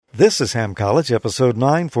This is Ham College, Episode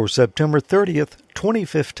 9 for September 30th,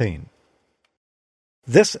 2015.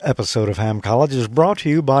 This episode of Ham College is brought to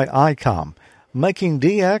you by ICOM, making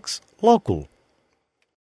DX local.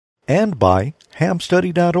 And by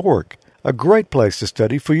hamstudy.org, a great place to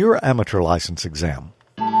study for your amateur license exam.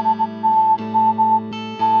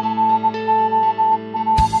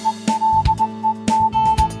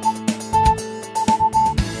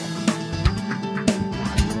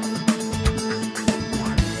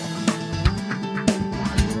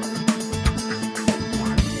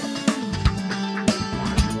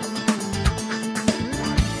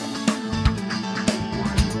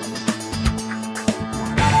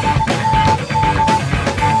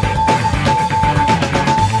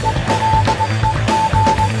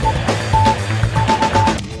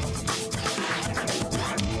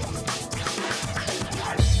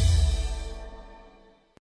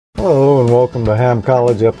 Hello and welcome to Ham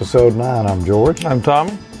College Episode 9. I'm George. I'm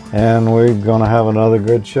Tommy. And we're going to have another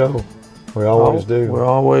good show. We always do. We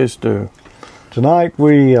always do. Tonight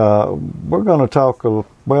we're going to talk, a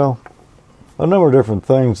number of different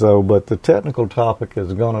things though, but the technical topic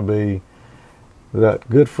is going to be that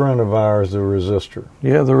good friend of ours, the resistor.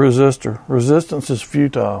 Yeah, the resistor. Resistance is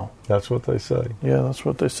futile. That's what they say. Yeah, that's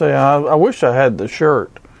what they say. I wish I had the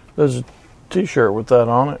shirt. There's a T-shirt with that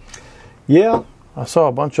on it. Yeah. I saw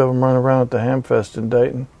a bunch of them running around at the Hamfest in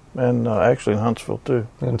Dayton, and actually in Huntsville too.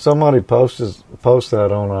 And somebody posts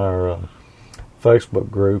that on our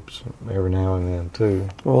Facebook groups every now and then too.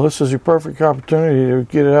 Well, this is your perfect opportunity to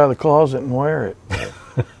get it out of the closet and wear it.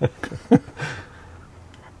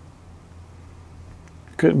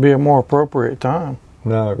 Couldn't be a more appropriate time.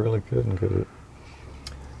 No, it really couldn't, could it?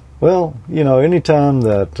 Well, anytime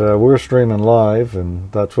that we're streaming live,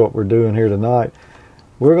 and that's what we're doing here tonight,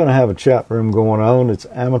 we're going to have a chat room going on. It's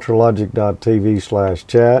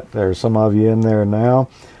amateurlogic.tv/chat. There's some of you in there now,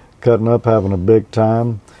 cutting up, having a big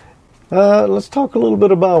time. Let's talk a little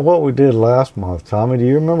bit about what we did last month. Tommy, do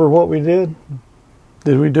you remember what we did?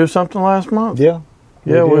 Did we do something last month? Yeah.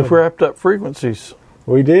 We've wrapped up frequencies.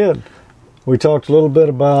 We did. We talked a little bit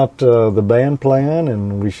about the band plan,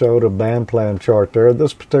 and we showed a band plan chart there.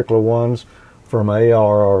 This particular one's from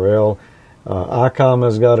ARRL. ICOM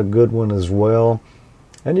has got a good one as well.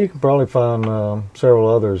 And you can probably find several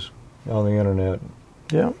others on the internet.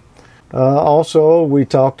 Yeah. Also, we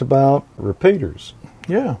talked about repeaters.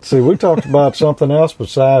 Yeah. See, we talked about something else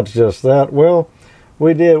besides just that. Well,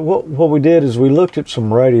 we did. What we did is we looked at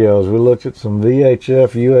some radios. We looked at some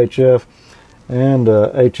VHF, UHF, and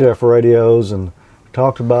HF radios, and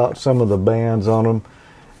talked about some of the bands on them.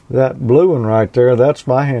 That blue one right there, that's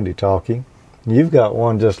my handy-talkie. You've got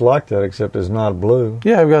one just like that, except it's not blue.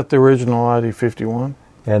 Yeah, I've got the original ID51.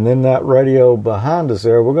 And then that radio behind us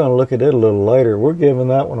there, we're going to look at it a little later. We're giving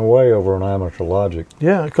that one away over on Amateur Logic.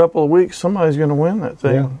 Yeah, a couple of weeks, somebody's going to win that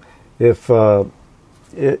thing. Yeah. If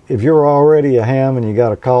you're already a ham and you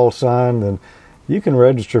got a call sign, then you can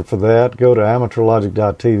register for that. Go to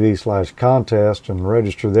amateurlogic.tv/contest and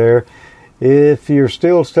register there. If you're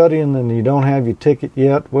still studying and you don't have your ticket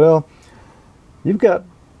yet, well, you've got,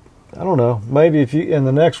 I don't know, maybe if you, in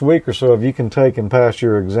the next week or so, if you can take and pass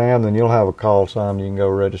your exam, then you'll have a call sign you can go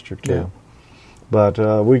register to. Yeah. But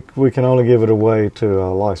we can only give it away to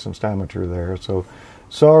a licensed amateur there. So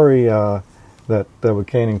sorry that we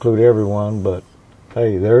can't include everyone, but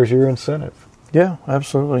hey, there's your incentive. Yeah,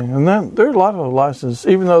 absolutely. And then there are a lot of licenses,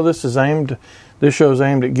 even though this show's aimed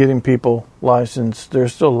at getting people licensed,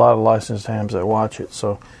 there's still a lot of licensed hams that watch it.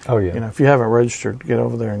 So, if you haven't registered, get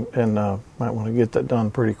over there and might want to get that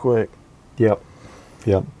done pretty quick. Yep.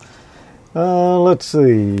 Let's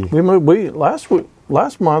see.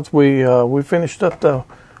 Last month we finished up the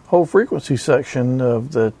whole frequency section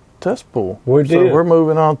of the test pool. We did. So we're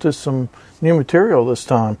moving on to some new material this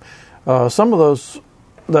time. Some of those,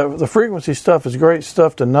 the frequency stuff is great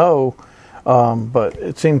stuff to know. But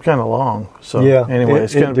it seemed kind of long. So anyway,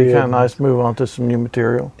 it's going to be kind of nice to move on to some new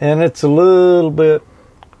material. And it's a little bit,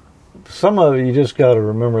 some of it you just got to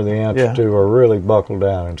remember the answer to or really buckle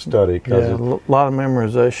down and study. A lot of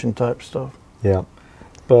memorization type stuff. Yeah.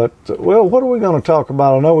 But, what are we going to talk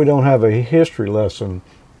about? I know we don't have a history lesson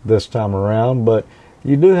this time around, but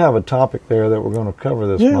you do have a topic there that we're going to cover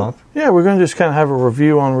this month. Yeah, we're going to just kind of have a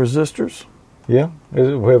review on resistors. Yeah?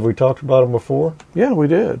 Have we talked about them before? Yeah, we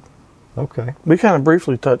did. Okay. We kind of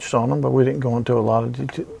briefly touched on them, but we didn't go into a lot of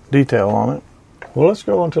detail on it. Well, let's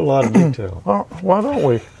go into a lot of detail. Why don't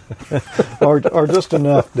we? or just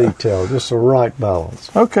enough detail, just the right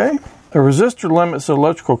balance. Okay. A resistor limits the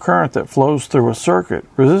electrical current that flows through a circuit.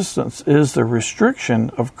 Resistance is the restriction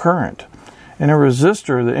of current. In a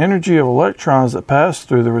resistor, the energy of electrons that pass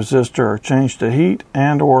through the resistor are changed to heat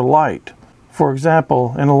and or light. For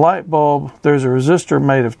example, in a light bulb, there's a resistor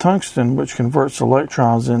made of tungsten which converts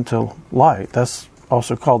electrons into light. That's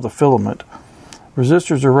also called the filament.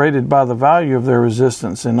 Resistors are rated by the value of their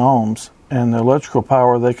resistance in ohms and the electrical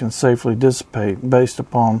power they can safely dissipate based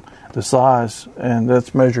upon the size, and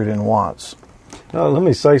that's measured in watts. Now, let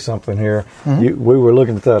me say something here. Mm-hmm. We were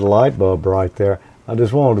looking at that light bulb right there. I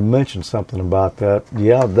just wanted to mention something about that.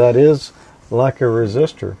 Yeah, that is like a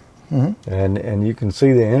resistor. Mm-hmm. And you can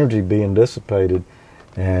see the energy being dissipated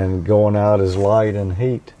and going out as light and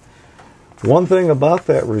heat. One thing about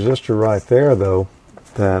that resistor right there, though,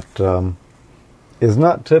 that is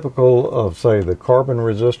not typical of, say, the carbon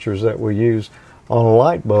resistors that we use on a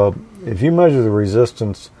light bulb. If you measure the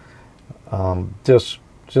resistance, just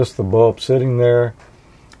the bulb sitting there,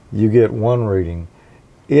 you get one reading.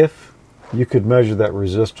 If you could measure that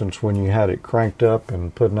resistance when you had it cranked up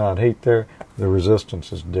and putting out heat there, the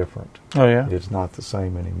resistance is different. Oh, yeah? It's not the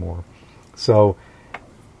same anymore. So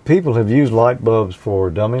people have used light bulbs for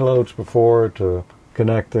dummy loads before to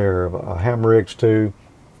connect their ham rigs to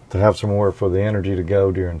have somewhere for the energy to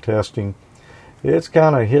go during testing. It's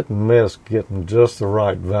kind of hit and miss getting just the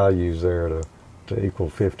right values there to equal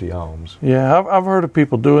 50 ohms. Yeah, I've heard of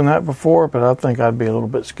people doing that before, but I think I'd be a little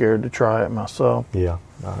bit scared to try it myself. Yeah,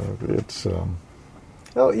 it's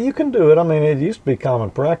you can do it. I mean, it used to be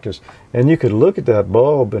common practice, and you could look at that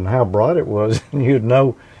bulb and how bright it was, and you'd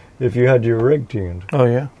know if you had your rig tuned. Oh,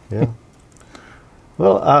 yeah? Yeah.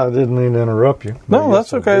 Well, I didn't mean to interrupt you. No,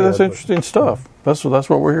 that's okay. That's interesting stuff. That's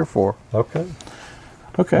what we're here for. Okay.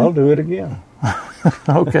 Okay. I'll do it again.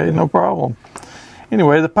 Okay, no problem.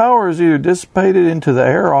 Anyway, the power is either dissipated into the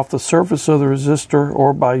air off the surface of the resistor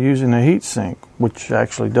or by using a heat sink, which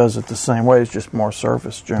actually does it the same way. It's just more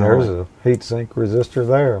surface generally. There's a heat sink resistor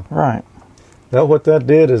there. Right. Now, what that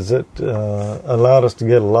did is it allowed us to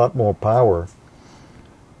get a lot more power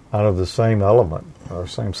out of the same element, or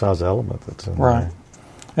same size element that's in there. Right.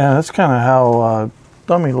 And that's kind of how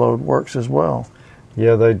dummy load works as well.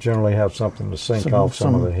 Yeah, they generally have something to sink off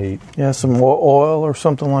some of the heat. Yeah, some oil or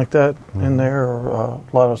something like that in there, or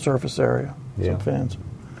a lot of surface area, some fins.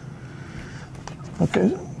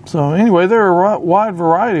 Okay, so anyway, there are a wide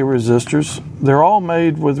variety of resistors. They're all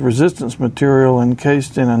made with resistance material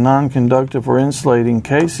encased in a non-conductive or insulating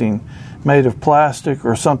casing made of plastic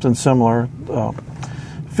or something similar.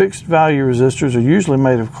 Fixed value resistors are usually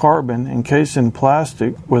made of carbon encased in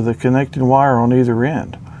plastic with a connecting wire on either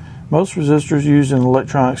end. Most resistors used in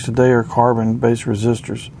electronics today are carbon-based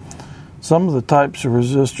resistors. Some of the types of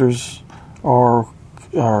resistors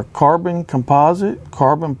are carbon composite,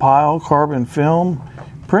 carbon pile, carbon film,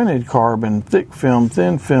 printed carbon, thick film,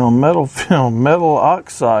 thin film, metal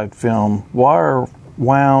oxide film, wire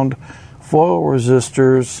wound, foil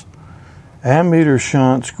resistors, ammeter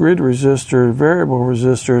shunts, grid resistors, variable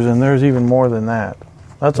resistors, and there's even more than that.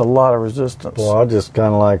 That's a lot of resistance. Well, I just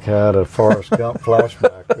kind of like had a Forrest Gump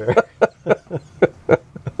flashback there.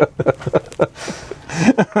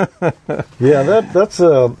 Yeah, that's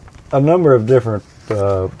a number of different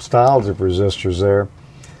styles of resistors there.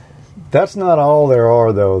 That's not all there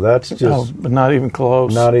are, though. That's just... but not even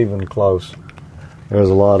close. Not even close. There's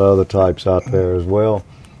a lot of other types out there as well.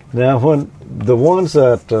 Now, when the ones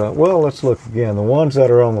that, let's look again. The ones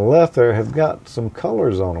that are on the left there have got some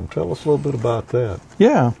colors on them. Tell us a little bit about that.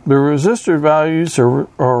 Yeah, the resistor values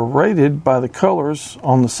are rated by the colors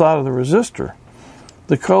on the side of the resistor.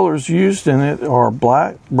 The colors used in it are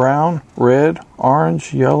black, brown, red,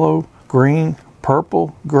 orange, yellow, green,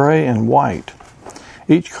 purple, gray, and white.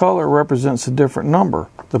 Each color represents a different number.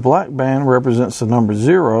 The black band represents the number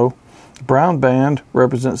 0. Brown band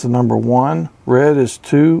represents the number 1, red is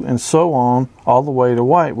 2, and so on, all the way to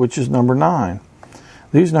white, which is number 9.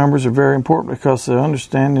 These numbers are very important because the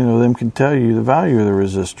understanding of them can tell you the value of the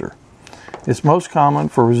resistor. It's most common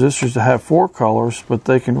for resistors to have 4 colors, but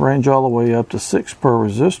they can range all the way up to 6 per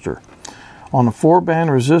resistor. On a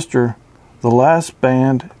 4-band resistor, the last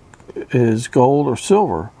band is gold or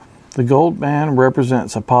silver. The gold band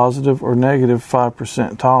represents a positive or negative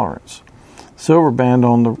 5% tolerance. Silver band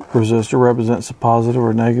on the resistor represents a positive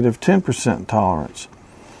or negative 10% tolerance.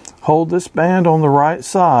 Hold this band on the right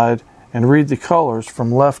side and read the colors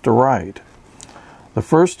from left to right. The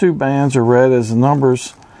first 2 bands are read as the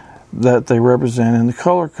numbers that they represent in the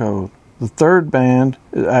color code. The third band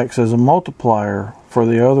acts as a multiplier for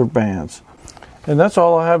the other bands. And that's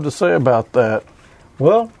all I have to say about that.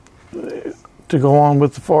 Well, to go on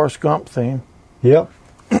with the Forrest Gump theme. Yep.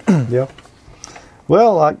 Yep.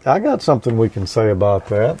 Well, I got something we can say about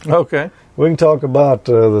that. Okay. We can talk about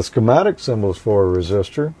the schematic symbols for a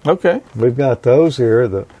resistor. Okay. We've got those here.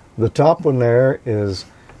 The top one there is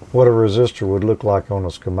what a resistor would look like on a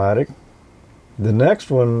schematic. The next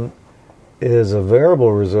one is a variable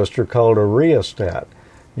resistor called a rheostat.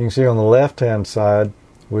 You can see on the left-hand side,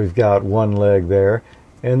 we've got one leg there.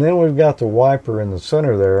 And then we've got the wiper in the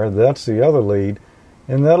center there. That's the other lead.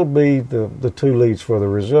 And that'll be the two leads for the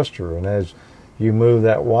resistor. And as you move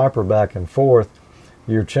that wiper back and forth,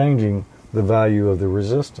 you're changing the value of the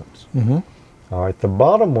resistance. Mm-hmm. All right, the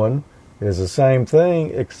bottom one is the same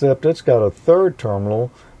thing, except it's got a third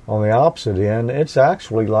terminal on the opposite end. It's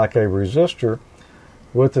actually like a resistor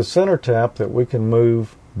with a center tap that we can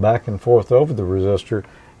move back and forth over the resistor,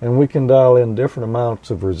 and we can dial in different amounts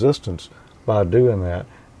of resistance by doing that.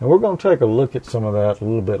 And we're going to take a look at some of that a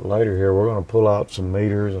little bit later here. We're going to pull out some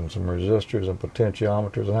meters and some resistors and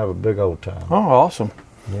potentiometers and have a big old time. Oh, awesome.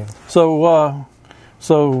 Yeah.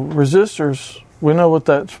 So resistors, we know what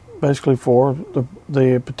that's basically for.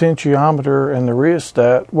 The potentiometer and the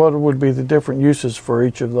rheostat, what would be the different uses for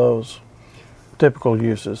each of those? Typical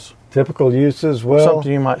uses. Typical uses, well...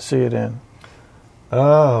 something you might see it in.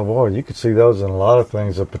 Boy, you could see those in a lot of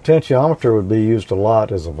things. A potentiometer would be used a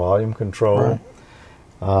lot as a volume control.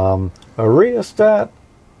 Right. A rheostat,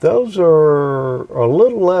 those are a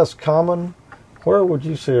little less common. Where would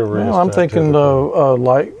you see a rheostat? Well, I'm thinking the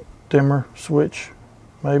light dimmer switch,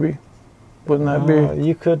 maybe. Wouldn't that be?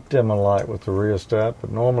 You could dim a light with the rheostat,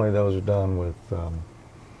 but normally those are done with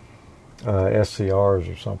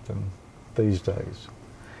SCRs or something these days.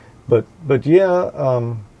 But yeah,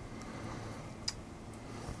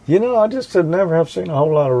 I just never have seen a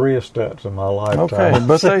whole lot of rheostats in my lifetime. Okay,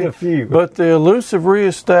 but a few. But the elusive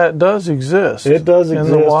rheostat does exist. It does exist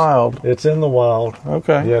in the wild. It's in the wild.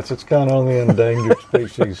 Okay. Yes, it's kind of on the endangered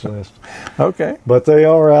species list. Okay. But they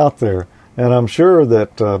are out there, and I'm sure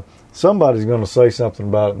that somebody's going to say something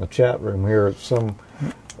about it in the chat room here. It's some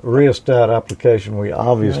rheostat application we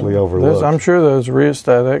obviously overlooked. I'm sure there's a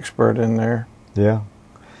rheostat expert in there. Yeah.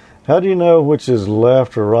 How do you know which is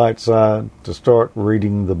left or right side to start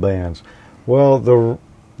reading the bands? Well, the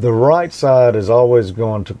right side is always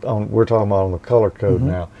going to, we're talking about on the color code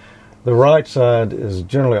now. The right side is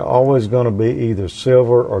generally always going to be either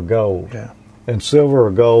silver or gold. Yeah. And silver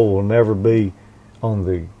or gold will never be on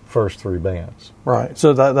the first three bands. Right.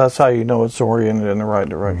 So that's how you know it's oriented in the right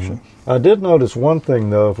direction. I did notice one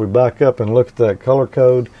thing, though. If we back up and look at that color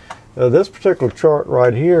code, this particular chart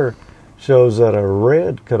right here shows that a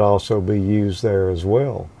red could also be used there as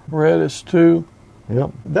well. Red is 2.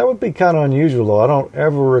 Yep. That would be kind of unusual, though. I don't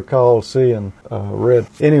ever recall seeing red.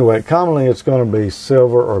 Anyway, commonly it's going to be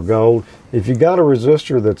silver or gold. If you got a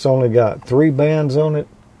resistor that's only got 3 bands on it,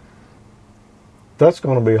 that's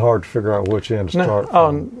going to be hard to figure out which end to start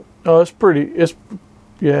from. It's pretty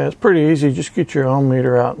easy. Just get your ohm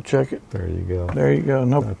meter out and check it. There you go. There you go.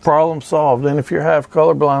 No problem solved. And if you're half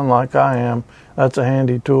colorblind like I am, that's a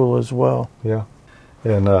handy tool as well. Yeah.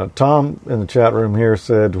 And Tom in the chat room here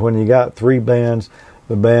said, when you got 3 bands,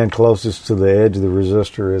 the band closest to the edge of the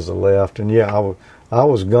resistor is the left. And yeah, I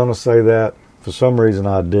was going to say that. For some reason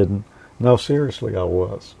I didn't. No, seriously, I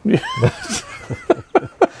was.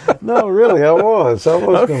 No, really, I was. I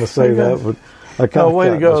was going to say that, but I kind of way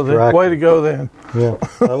to go then. Way to go then. Yeah,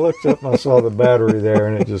 I looked up and I saw the battery there,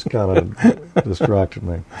 and it just kind of distracted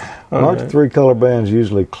me. Okay. Aren't the 3 color bands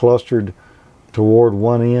usually clustered toward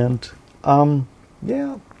one end?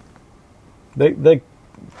 Yeah,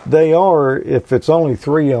 they are. If it's only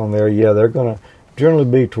 3 on there, yeah, they're going to generally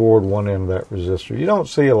be toward one end of that resistor. You don't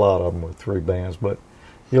see a lot of them with 3 bands, but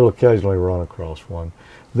you'll occasionally run across one.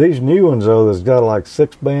 These new ones, though, that's got like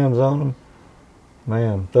 6 bands on them,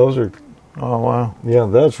 man, those are... Oh, wow. Yeah,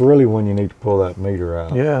 that's really when you need to pull that meter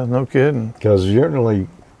out. Yeah, no kidding. Because generally,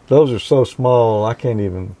 those are so small, I can't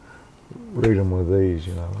even read them with these,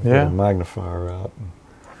 Get a magnifier out and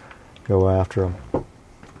go after them.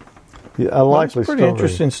 Yeah, that's pretty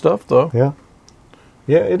interesting stuff, though. Yeah.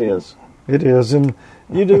 Yeah, it is. It is. And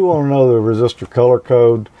you do want to know the resistor color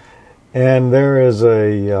code, and there's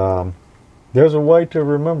a way to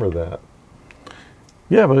remember that.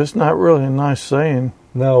 Yeah, but it's not really a nice saying.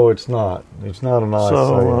 No, it's not. It's not a nice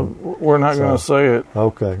saying. We're not going to say it.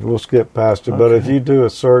 Okay, we'll skip past it. Okay. But if you do a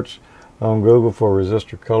search on Google for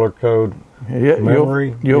resistor color code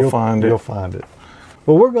memory, you'll find it. You'll find it.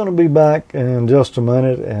 Well, we're going to be back in just a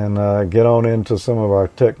minute and get on into some of our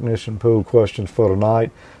technician pool questions for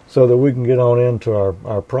tonight so that we can get on into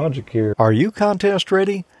our project here. Are you contest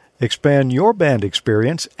ready? Expand your band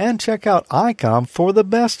experience and check out ICOM for the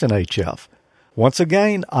best in HF. Once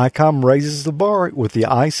again, ICOM raises the bar with the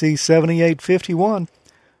IC7851.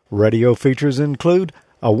 Radio features include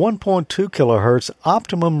a 1.2 kHz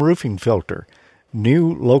optimum roofing filter,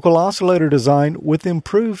 new local oscillator design with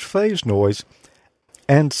improved phase noise,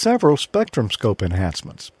 and several spectrum scope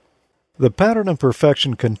enhancements. The pattern of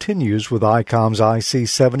perfection continues with ICOM's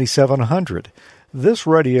IC7700. This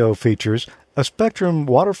radio features a spectrum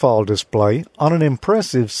waterfall display on an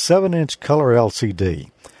impressive 7-inch color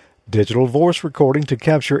LCD, digital voice recording to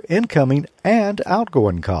capture incoming and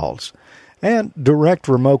outgoing calls, and direct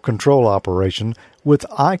remote control operation with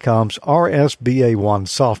ICOM's RSBA1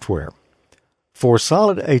 software. For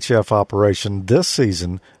solid HF operation this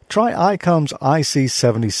season, try ICOM's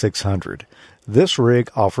IC7600. This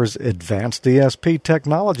rig offers advanced DSP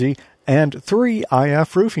technology and 3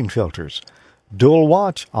 IF roofing filters, dual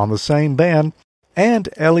watch on the same band, and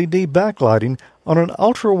LED backlighting on an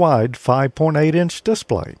ultra-wide 5.8-inch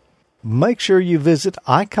display. Make sure you visit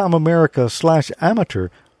ICOMAmerica/amateur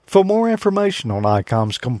for more information on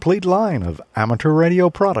ICOM's complete line of amateur radio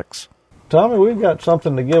products. Tommy, we've got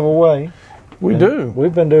something to give away. We do.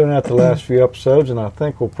 We've been doing that the last few episodes, and I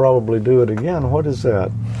think we'll probably do it again. What is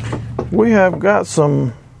that? We have got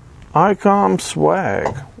some ICOM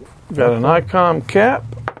swag. We've got an ICOM cap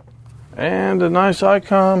and a nice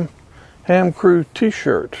ICOM Ham Crew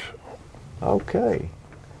t-shirt. Okay.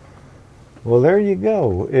 Well, there you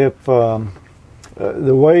go. If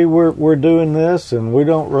the way we're doing this, and we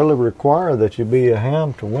don't really require that you be a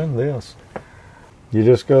ham to win this. You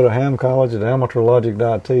just go to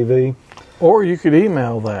hamcollege@amateurlogic.tv. Or you could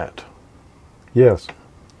email that. Yes.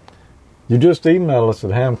 You just email us at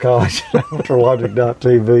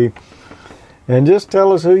hamcollege@amateurlogic.tv and just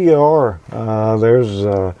tell us who you are. There's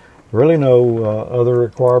really no other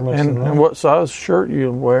requirements. And what size shirt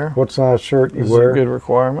you wear. What size shirt you is wear. a good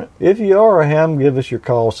requirement. If you are a ham, give us your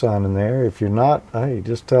call sign in there. If you're not, hey,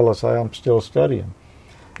 just tell us, hey, I'm still studying.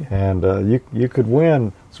 And you could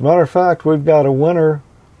win. As a matter of fact, we've got a winner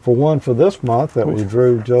for this month that we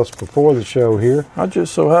drew just before the show here. I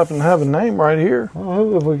just so happen to have a name right here. Well,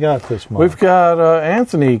 who have we got this month? We've got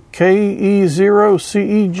Anthony,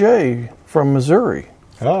 KE0CEJ from Missouri.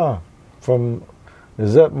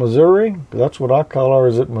 Is that Missouri? That's what I call her.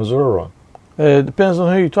 Is it Missouri? It depends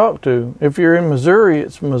on who you talk to. If you're in Missouri,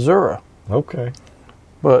 it's Missouri. Okay.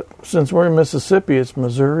 But since we're in Mississippi, it's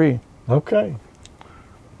Missouri. Okay.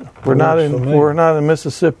 We're not in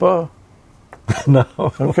Mississippi. No.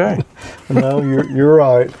 Okay. No, you're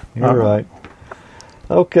right. You're right.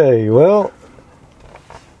 Okay, well.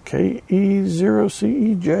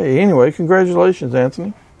 KE0CEJ. Anyway, congratulations,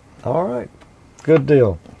 Anthony. All right. Good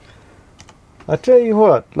deal. I tell you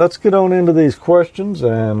what, let's get on into these questions,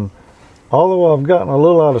 and although I've gotten a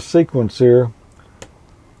little out of sequence here,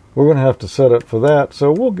 we're going to have to set up for that.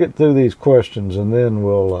 So we'll get through these questions, and then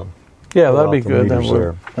we'll that'd be good. Then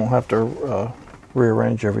we won't have to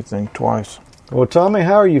rearrange everything twice. Well, Tommy,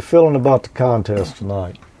 how are you feeling about the contest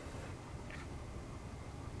tonight?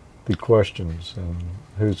 The questions and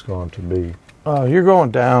who's going to be. You're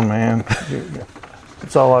going down, man.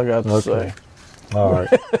 That's all I got to say. All right.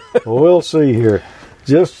 Well, we'll see here.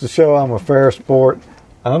 Just to show I'm a fair sport,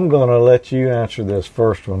 I'm going to let you answer this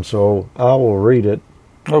first one, so I will read it.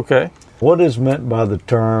 Okay. What is meant by the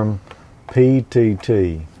term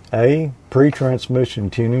PTT? A, pre-transmission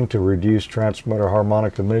tuning to reduce transmitter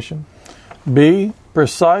harmonic emission. B,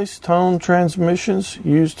 precise tone transmissions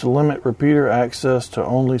used to limit repeater access to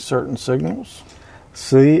only certain signals.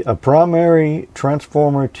 C, a primary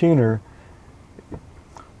transformer tuner.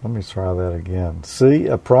 Let me try that again. C,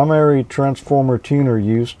 a primary transformer tuner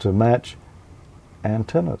used to match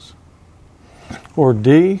antennas. Or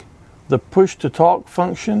D, the push-to-talk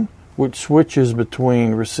function, which switches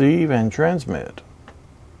between receive and transmit.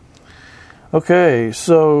 Okay,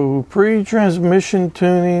 so pre-transmission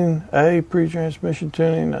tuning, I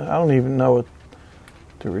don't even know it.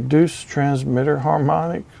 To reduce transmitter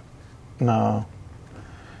harmonic? No.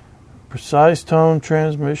 Precise tone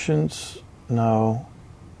transmissions? No.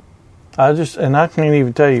 I can't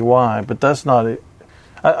even tell you why, but that's not it.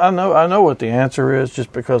 I know what the answer is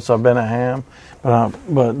just because I've been a ham,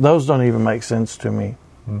 but those don't even make sense to me.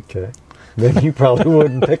 Okay. Then you probably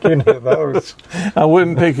wouldn't pick any of those. I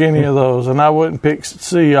wouldn't pick any of those, and I wouldn't pick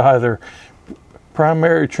C either.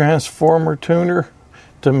 Primary transformer tuner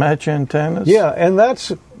to match antennas. Yeah, and I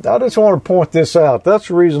just want to point this out. That's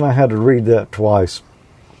the reason I had to read that twice.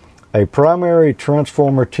 A primary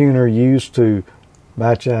transformer tuner used to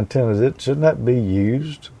match antennas. Shouldn't that be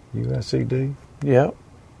used? USED? Yep.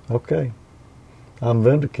 Okay. I'm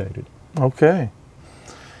vindicated. Okay.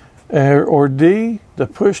 Or D, the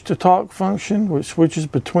push-to-talk function, which switches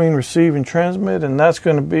between receive and transmit, and that's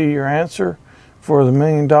going to be your answer for the $1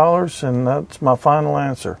 million, and that's my final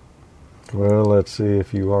answer. Well, let's see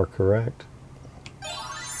if you are correct.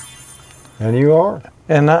 And you are.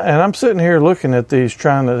 And I'm sitting here looking at these,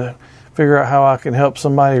 trying to figure out how I can help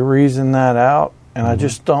somebody reason that out, and I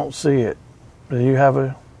just don't see it. Do you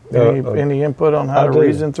have any input on how to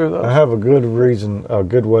reason through those? I have a good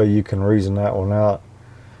way you can reason that one out.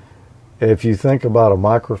 If you think about a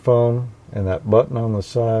microphone and that button on the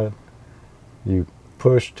side, you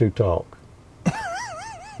push to talk.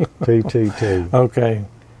 PTT. Okay.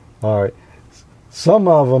 All right. Some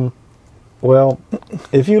of them, well,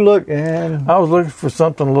 if you look, and I was looking for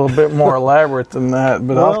something a little bit more elaborate than that,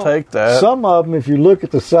 but I'll take that. Some of them, if you look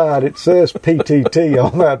at the side, it says PTT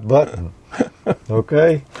on that button.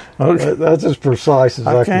 Okay? That's as precise as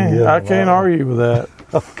I can get. I can't argue with that.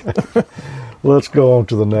 Okay. Let's go on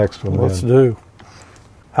to the next one. Let's do.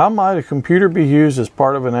 How might a computer be used as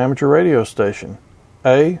part of an amateur radio station?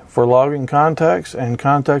 A, for logging contacts and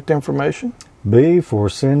contact information. B, for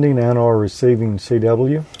sending and or receiving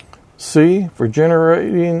CW. C, for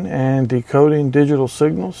generating and decoding digital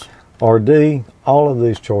signals. Or D, all of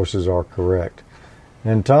these choices are correct.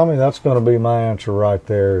 And Tommy, that's going to be my answer right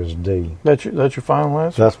there is D. That's your final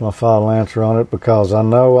answer? That's my final answer on it because I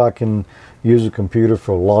know I can use a computer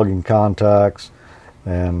for logging contacts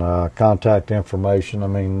and contact information. I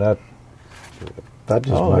mean, that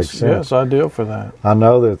just makes sense. Yeah, it's ideal for that. I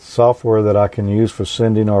know that software that I can use for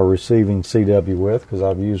sending or receiving CW with because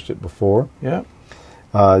I've used it before. Yeah.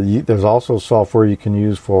 There's also software you can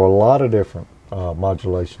use for a lot of different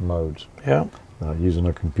modulation modes. Yeah. Using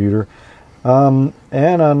a computer. And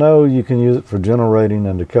I know you can use it for generating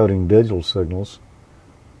and decoding digital signals.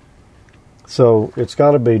 So it's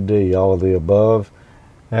got to be D, all of the above.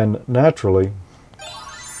 And naturally,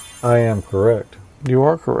 I am correct. You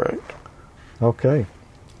are correct. Okay.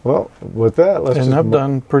 Well, with that, let's And I've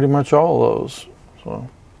done pretty much all of those. So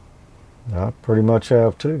I pretty much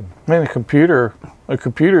have too. I mean, a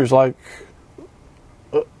computer is like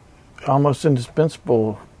almost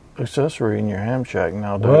indispensable accessory in your ham shack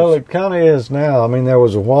nowadays. Well, it kind of is now. I mean, there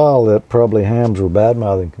was a while that probably hams were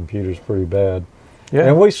bad-mouthing computers pretty bad. Yeah.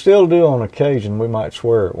 And we still do on occasion. We might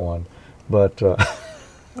swear at one. But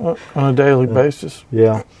on a daily basis.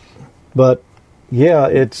 Yeah. But, yeah,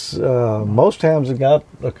 it's most hams have got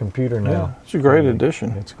a computer now. Yeah, it's a great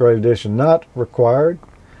addition. It's a great addition. Not required.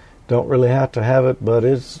 Don't really have to have it, but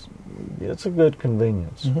it's a good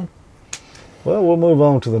convenience. Mm-hmm. Well, we'll move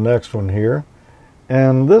on to the next one here.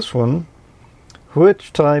 And this one,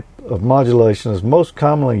 which type of modulation is most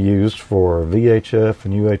commonly used for VHF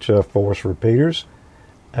and UHF force repeaters?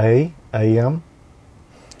 A, AM.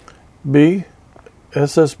 B,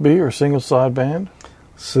 SSB or single sideband.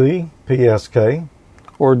 C, PSK.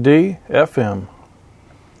 Or D, FM.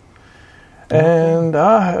 And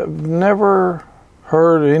I have never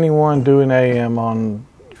heard anyone doing AM on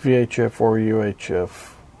VHF or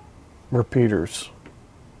UHF repeaters.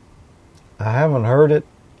 I haven't heard it.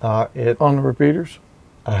 On the repeaters?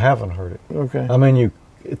 I haven't heard it. Okay. I mean,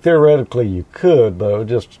 theoretically you could,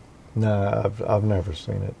 but I've never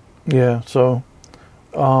seen it. Yeah. So,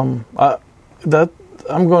 I'm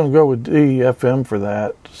going to go with D, FM for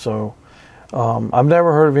that. So, I've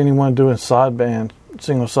never heard of anyone doing single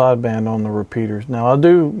sideband on the repeaters. Now, I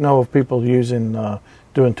do know of people doing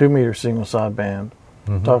 2-meter single sideband,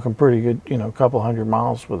 talking pretty good, a couple 100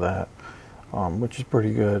 miles with that. Which is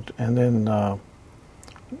pretty good. And then no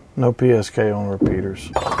PSK on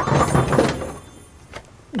repeaters.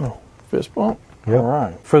 Oh, fist bump? Yep. All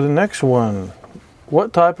right. For the next one,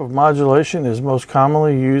 what type of modulation is most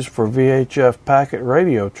commonly used for VHF packet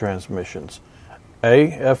radio transmissions? A,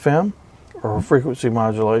 FM, or frequency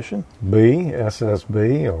modulation? B,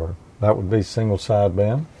 SSB, or that would be single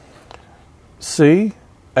sideband. C,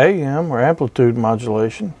 AM, or amplitude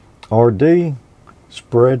modulation. Or D,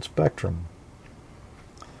 spread spectrum.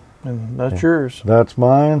 And that's yours. That's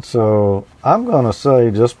mine. So I'm going to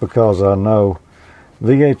say, just because I know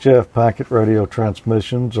VHF packet radio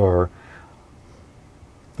transmissions they're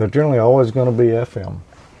generally always going to be FM.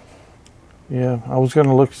 Yeah, I was going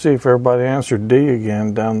to look to see if everybody answered D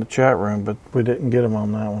again down the chat room, but we didn't get them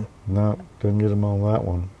on that one. No, didn't get them on that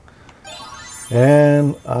one.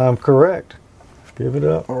 And I'm correct. Give it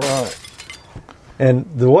up. All right. And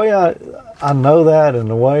the way I know that, and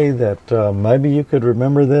the way that maybe you could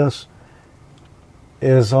remember this,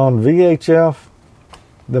 is on VHF,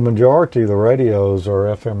 the majority of the radios are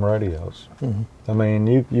FM radios. Mm-hmm. I mean,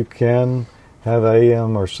 you can have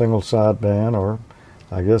AM or single sideband, or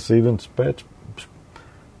I guess even spread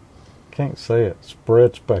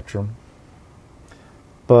spectrum.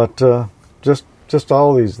 But just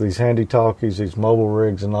all these handy-talkies, these mobile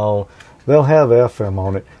rigs and all, they'll have FM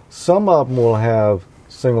on it. Some of them will have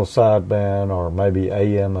single sideband or maybe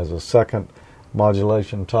AM as a second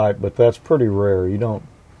modulation type, but that's pretty rare. You don't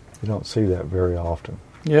see that very often.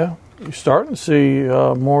 Yeah, you're starting to see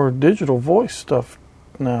more digital voice stuff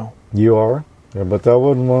now. You are? Yeah, but that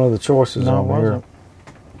wasn't one of the choices on here. Wasn't.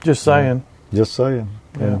 Just saying. Just saying.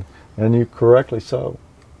 Yeah. And you correctly so.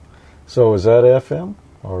 So is that FM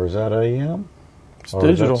or is that AM? It's or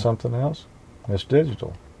digital. Is that something else? It's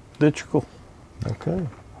digital. Digital. Okay.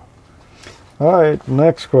 All right,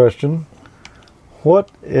 next question.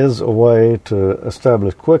 What is a way to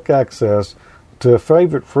establish quick access to a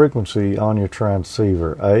favorite frequency on your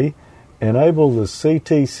transceiver? A, enable the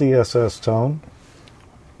CTCSS tone.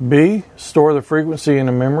 B, store the frequency in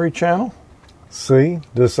a memory channel. C,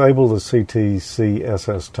 disable the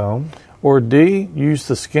CTCSS tone. Or D, use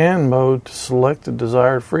the scan mode to select the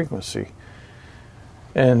desired frequency.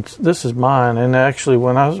 And this is mine. And actually,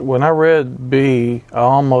 when I read B, I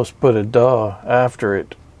almost put a duh after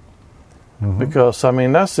it. Because, I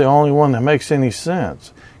mean, that's the only one that makes any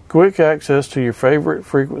sense. Quick access to your favorite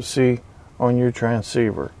frequency on your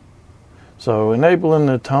transceiver. So enabling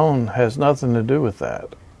the tone has nothing to do with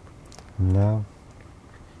that. No.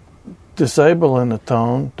 Disabling the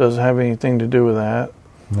tone doesn't have anything to do with that.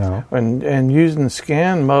 No. And using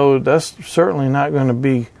scan mode, that's certainly not going to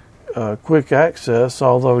be quick access,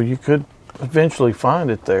 although you could eventually find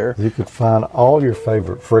it there. You could find all your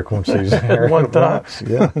favorite frequencies there at one time.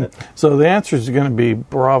 Yeah. So the answer is going to be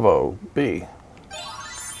Bravo, B.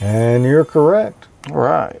 And you're correct.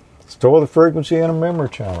 Right. Store the frequency in a memory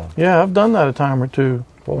channel. Yeah, I've done that a time or two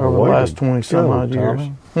over the last 20-some-odd years.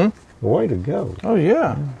 Way to go. Oh,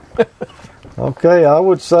 yeah. Okay, I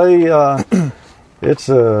would say it's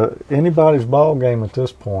anybody's ball game at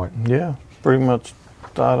this point. Yeah, pretty much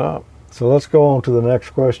tied up. So let's go on to the next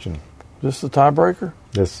question. Is this the tiebreaker?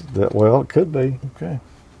 Well, it could be. Okay.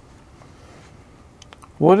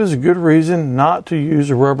 What is a good reason not to use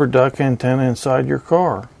a rubber duck antenna inside your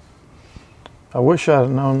car? I wish I'd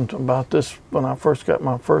known about this when I first got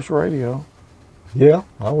my first radio. Yeah,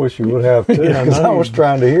 I wish you would have too, because I was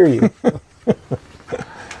trying to hear you.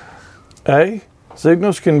 A,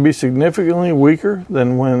 signals can be significantly weaker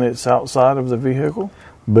than when it's outside of the vehicle.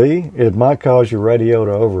 B, it might cause your radio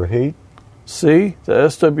to overheat. C, the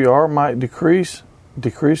SWR might decrease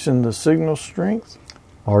in the signal strength.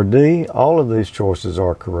 Or D, all of these choices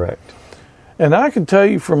are correct. And I can tell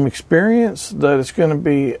you from experience that it's going to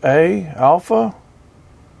be A, alpha,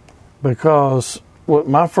 because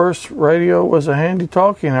my first radio was a handy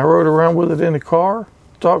talkie, and I rode around with it in the car,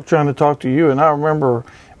 trying to talk to you, and I remember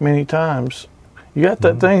many times, you got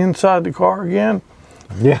that thing inside the car again?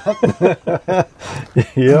 Yeah.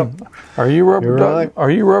 Yep. Are you rubber duck? Right.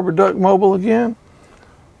 Are you rubber duck mobile again?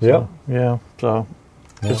 Yep. So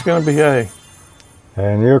it's going to be A.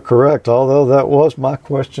 And you're correct, although that was my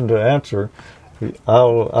question to answer.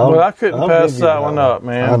 I couldn't pass that one up,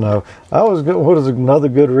 man. I know. What is another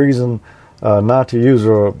good reason not to use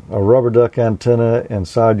a rubber duck antenna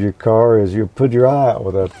inside your car is you put your eye out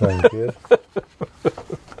with that thing, kid.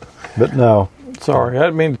 But no. Sorry, I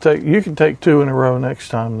didn't mean to take. You can take two in a row next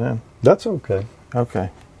time then. That's okay. Okay.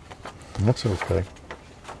 That's okay.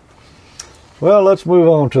 Well, let's move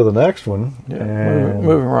on to the next one. Yeah,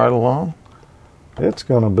 moving right along. It's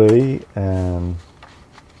going to be,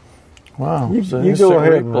 wow. You go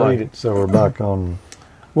ahead and read it so we're back on.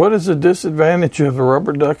 What is the disadvantage of a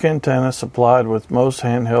rubber duck antenna supplied with most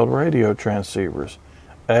handheld radio transceivers?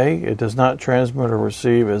 A, it does not transmit or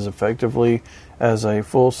receive as effectively as a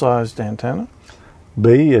full-sized antenna.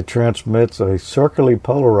 B, it transmits a circularly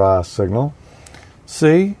polarized signal.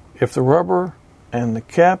 C, if the rubber and the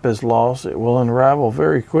cap is lost, it will unravel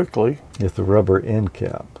very quickly. If the rubber end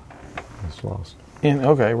cap is lost.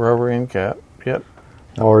 Rubber end cap. Yep.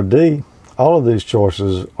 Or D, all of these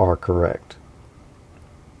choices are correct.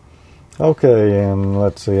 Okay, and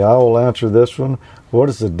let's see, I will answer this one. What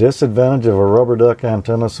is the disadvantage of a rubber duck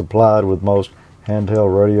antenna supplied with most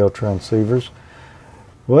handheld radio transceivers?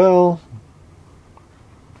 Well,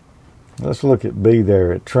 let's look at B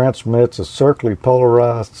there. It transmits a circularly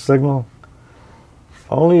polarized signal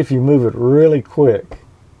only if you move it really quick.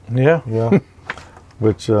 Yeah. Yeah.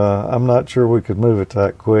 Which I'm not sure we could move it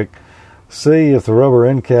that quick. C, if the rubber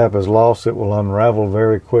end cap is lost, it will unravel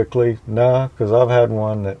very quickly. No, because I've had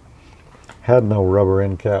one that had no rubber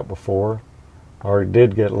end cap before, or it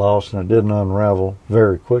did get lost and it didn't unravel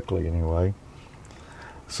very quickly anyway.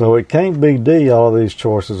 So it can't be D, all of these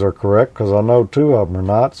choices are correct, because I know two of them are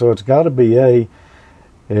not. So it's got to be A,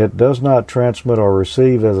 it does not transmit or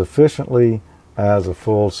receive as efficiently as a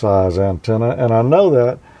full-size antenna. And I know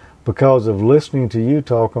that because of listening to you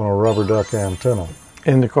talk on a rubber duck antenna.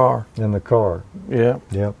 In the car. In the car. Yeah.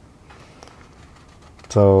 Yep.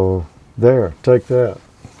 So, there, take that.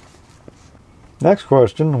 Next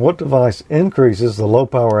question. What device increases the low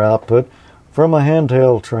power output from a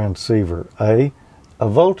handheld transceiver? A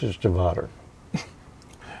voltage divider.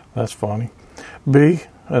 That's funny. B,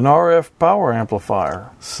 an RF power amplifier.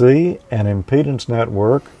 C, an impedance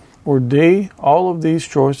network. Or D, all of these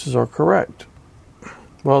choices are correct.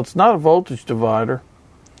 Well, it's not a voltage divider.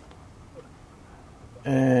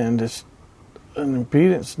 And it's an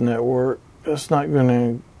impedance network. That's not going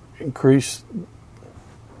to increase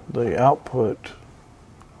the output.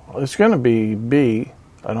 It's going to be B,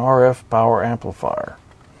 an RF power amplifier.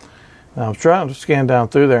 Now, I'm trying to scan down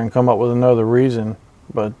through there and come up with another reason,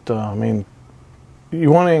 but I mean,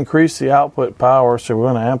 you want to increase the output power, so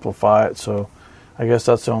we're going to amplify it, so I guess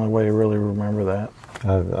that's the only way to really remember that.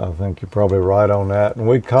 I think you're probably right on that. And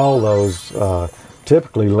we call those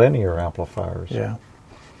typically linear amplifiers. Yeah.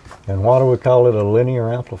 And why do we call it a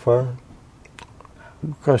linear amplifier?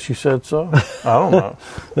 Because you said so? I don't know.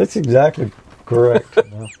 That's exactly correct.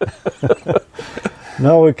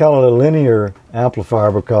 No, we call it a linear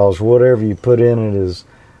amplifier because whatever you put in it is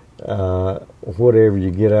whatever you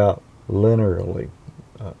get out linearly.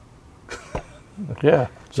 Yeah.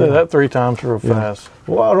 Say that 3 times real fast.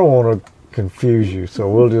 Well, I don't want to confuse you, so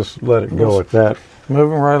we'll just let it go at that.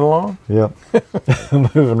 Moving right along? Yep.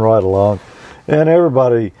 Moving right along. And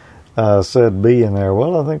everybody said B in there.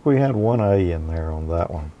 Well, I think we had one A in there on that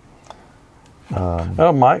one.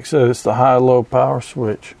 Mike said it's the high-low power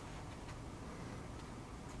switch.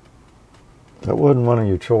 That wasn't one of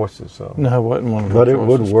your choices, though. No, it wasn't one of your choices.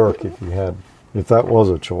 But it would work if that was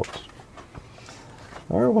a choice.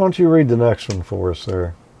 All right, why don't you read the next one for us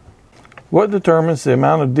there? What determines the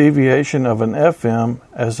amount of deviation of an FM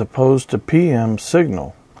as opposed to PM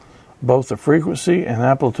signal? Both the frequency and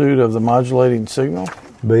amplitude of the modulating signal?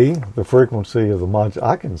 B, the frequency of the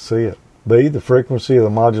I can see it. B, the frequency of the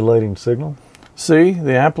modulating signal. C,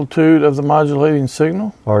 the amplitude of the modulating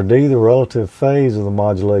signal. Or D, the relative phase of the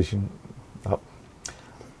modulation.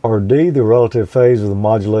 Or D, the relative phase of the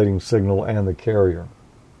modulating signal and the carrier.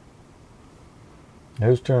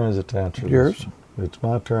 Whose turn is it to answer this? Yours. It's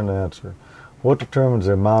my turn to answer. What determines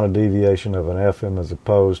the amount of deviation of an FM as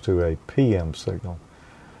opposed to a PM signal?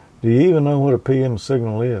 Do you even know what a PM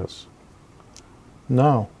signal is?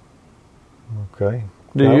 No. Okay.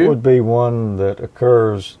 Do that you? Would be one that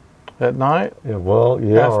occurs at night? Yeah, well,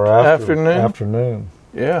 yeah, or afternoon.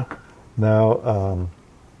 Yeah. Now,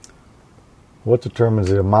 what determines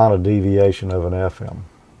the amount of deviation of an FM?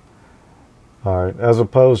 All right, as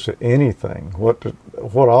opposed to anything,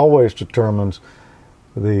 what always determines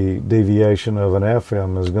the deviation of an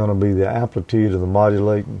FM is going to be the amplitude of the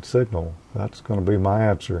modulating signal. That's going to be my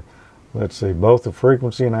answer. Let's see, both the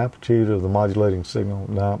frequency and amplitude of the modulating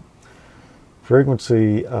signal. Now,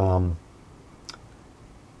 frequency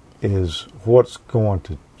is what's going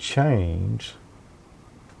to change,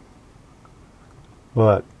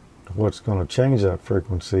 but what's going to change that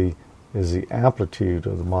frequency is the amplitude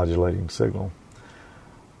of the modulating signal.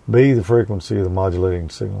 B, the frequency of the modulating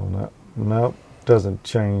signal. No, doesn't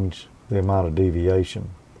change the amount of deviation.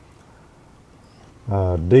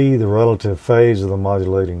 D, the relative phase of the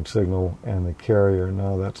modulating signal and the carrier.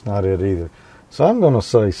 No, that's not it either. So I'm going to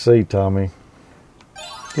say C, Tommy.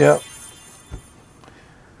 Yep.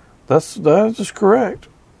 That is correct.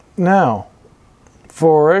 Now,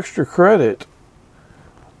 for extra credit,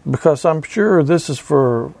 because I'm sure this is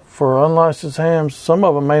for unlicensed hams, some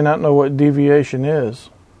of them may not know what deviation is.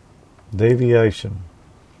 Deviation.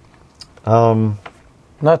 Not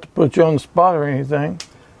to put you on the spot or anything.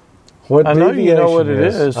 What I know you know what it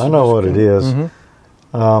is. I know what it is.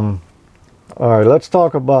 Mm-hmm. All right, let's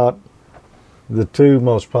talk about the 2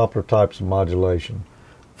 most popular types of modulation.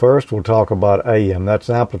 First, we'll talk about AM. That's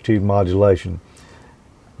amplitude modulation.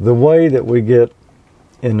 The way that we get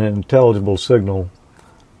an intelligible signal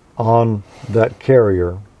on that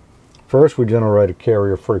carrier, first we generate a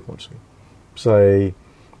carrier frequency. Say,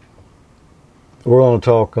 we're going to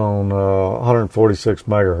talk on 146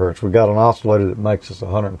 megahertz. We've got an oscillator that makes us a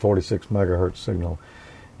 146 megahertz signal.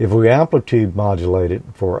 If we amplitude modulate it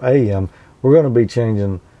for AM, we're going to be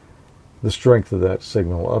changing the strength of that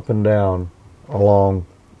signal up and down along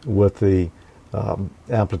with the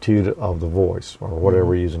amplitude of the voice or whatever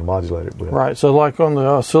we're using to modulate it with. Right. So like on the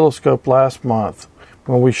oscilloscope last month,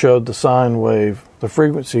 when we showed the sine wave, the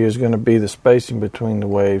frequency is going to be the spacing between the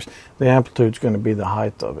waves. The amplitude is going to be the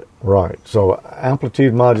height of it. Right. So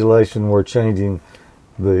amplitude modulation, we're changing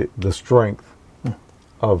the strength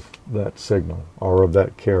of that signal or of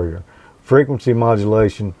that carrier. Frequency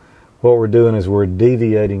modulation, what we're doing is we're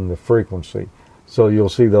deviating the frequency. So you'll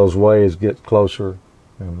see those waves get closer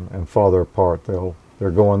and farther apart.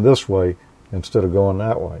 They're going this way instead of going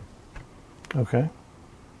that way. Okay.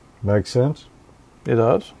 Makes sense? It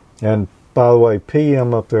does. And by the way,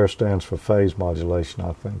 PM up there stands for phase modulation,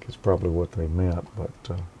 I think is probably what they meant,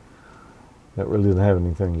 but that really didn't have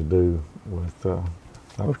anything to do with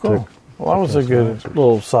cool. Well, that was a good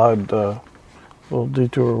little side little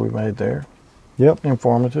detour we made there. Yep.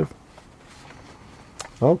 Informative.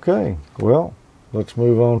 Okay. Well, let's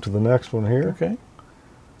move on to the next one here. Okay.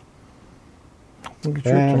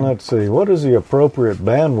 And let's see. What is the appropriate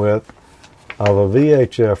bandwidth of a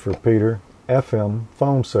VHF repeater FM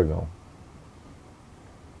phone signal?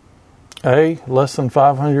 A, less than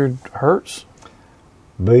 500 hertz.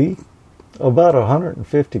 B, about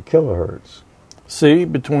 150 kilohertz. C,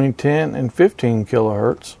 between 10 and 15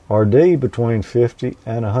 kilohertz. Or D, between 50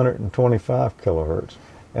 and 125 kilohertz.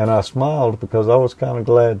 And I smiled because I was kind of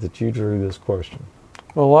glad that you drew this question.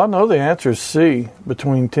 Well, I know the answer is C,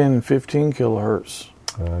 between 10 and 15 kilohertz.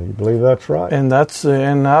 You believe that's right? And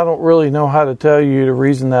and I don't really know how to tell you to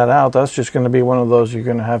reason that out. That's just going to be one of those you're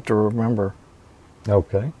going to have to remember.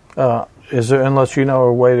 Okay. Unless you know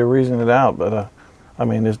a way to reason it out, but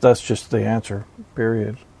that's just the answer.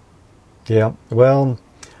 Period. Yeah. Well,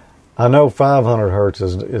 I know 500 hertz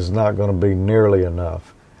is not going to be nearly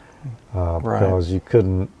enough because you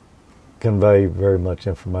couldn't convey very much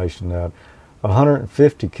information. That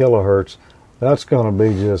 150 kilohertz, that's going to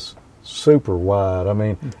be just super wide. I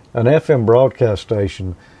mean, an FM broadcast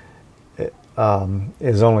station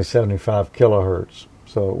is only 75 kilohertz,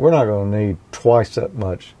 so we're not going to need twice that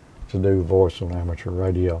much to do voice on amateur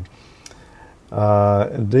radio.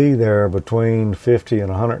 D there, between 50 and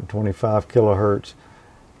 125 kilohertz,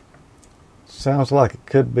 sounds like it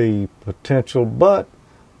could be potential, but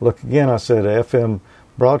look again, I said FM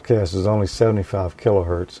broadcast is only 75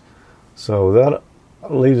 kilohertz, so that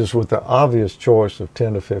leaves us with the obvious choice of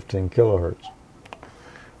 10 to 15 kilohertz.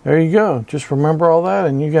 There you go. Just remember all that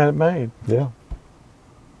and you got it made. Yeah.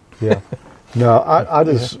 Yeah. No, I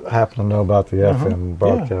just happen to know about the FM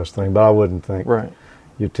broadcast thing, but I wouldn't think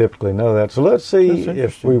you typically know that. So let's see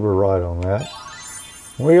if we were right on that.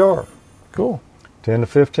 We are. Cool. 10 to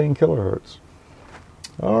 15 kilohertz.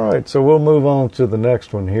 All right, so we'll move on to the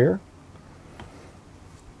next one here.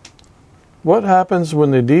 What happens when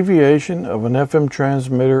the deviation of an FM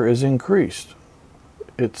transmitter is increased?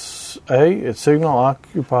 It's A, its signal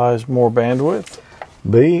occupies more bandwidth.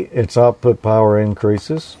 B, its output power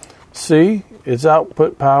increases. C, its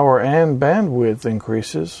output power and bandwidth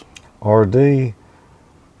increases. Or D,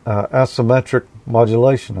 asymmetric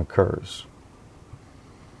modulation occurs.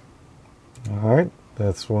 All right,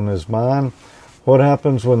 this one is mine. What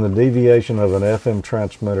happens when the deviation of an FM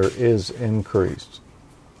transmitter is increased?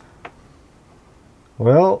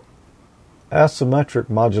 Well, asymmetric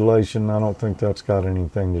modulation, I don't think that's got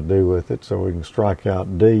anything to do with it, so we can strike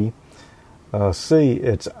out D. C,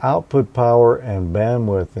 its output power and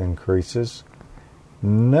bandwidth increases.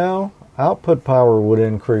 No, output power would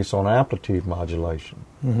increase on amplitude modulation,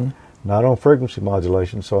 not on frequency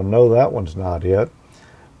modulation, so no, that one's not it.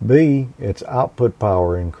 B, its output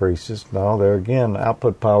power increases. No, there again,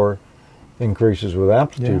 output power increases with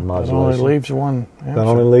amplitude modulation. That only leaves one answer. That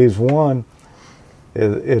only leaves one.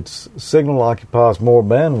 Its signal occupies more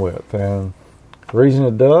bandwidth, and the reason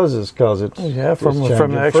it does is because it's from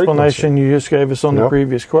the explanation you just gave us on the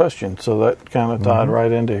previous question, so that kind of tied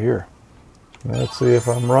right into here. Let's see if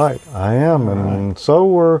I'm right. I am, and so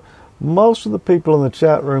were most of the people in the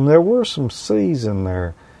chat room. There were some C's in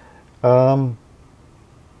there, and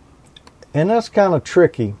that's kind of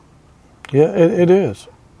tricky. Yeah, it is.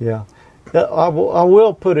 Yeah, I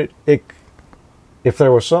will put it. If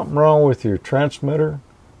there was something wrong with your transmitter,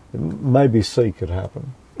 maybe C could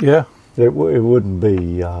happen. Yeah. It wouldn't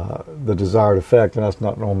be the desired effect, and that's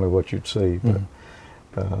not normally what you'd see. But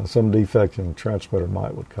some defect in the transmitter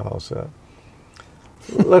would cause that.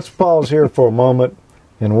 Let's pause here for a moment,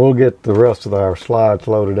 and we'll get the rest of our slides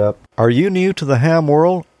loaded up. Are you new to the ham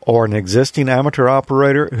world or an existing amateur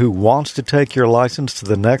operator who wants to take your license to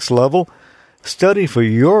the next level? Study for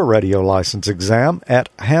your radio license exam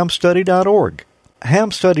at hamstudy.org.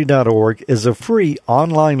 Hamstudy.org is a free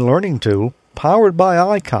online learning tool powered by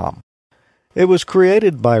ICOM. It was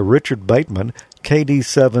created by Richard Bateman,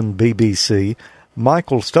 KD7BBC,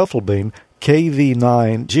 Michael Stufflebeam,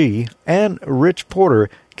 KV9G, and Rich Porter,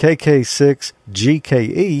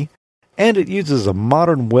 KK6GKE, and it uses a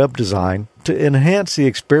modern web design to enhance the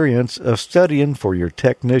experience of studying for your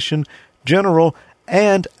technician, general,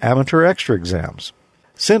 and amateur extra exams.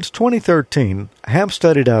 Since 2013,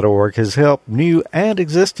 hamstudy.org has helped new and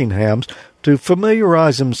existing hams to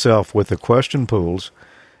familiarize himself with the question pools,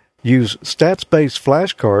 use stats-based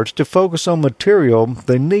flashcards to focus on material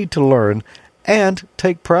they need to learn, and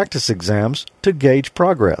take practice exams to gauge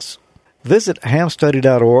progress. Visit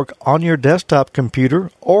hamstudy.org on your desktop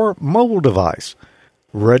computer or mobile device.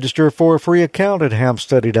 Register for a free account at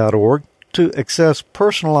hamstudy.org to access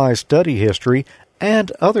personalized study history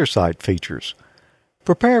and other site features.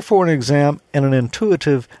 Prepare for an exam in an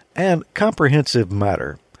intuitive and comprehensive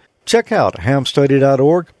manner. Check out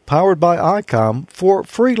hamstudy.org, powered by ICOM, for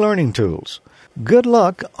free learning tools. Good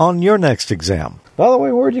luck on your next exam. By the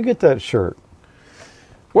way, where'd you get that shirt?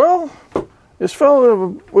 Well, this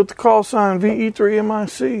fellow with the call sign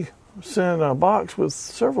VE3MIC sent a box with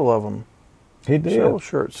several of them. He did. Several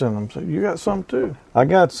shirts in them. So you got some too. I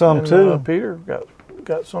got some too. Peter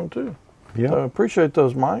got some too. Yeah. So I appreciate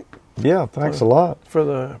those, Mike. Yeah, thanks a lot. For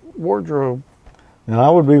the wardrobe. And I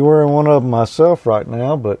would be wearing one of them myself right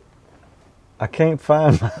now, but I can't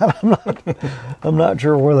find mine. I'm not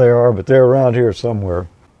sure where they are, but they're around here somewhere.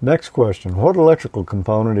 Next question. What electrical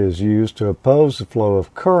component is used to oppose the flow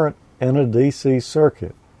of current in a DC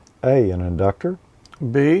circuit? A, an inductor.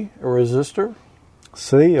 B, a resistor.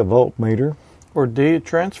 C, a voltmeter. Or D, a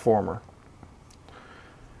transformer.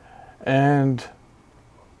 And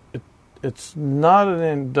it's not an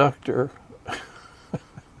inductor.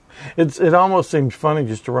 It almost seems funny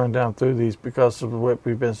just to run down through these because of what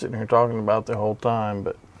we've been sitting here talking about the whole time.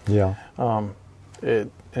 But yeah,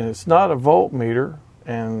 it's not a voltmeter,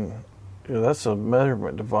 and that's a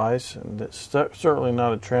measurement device, and it's certainly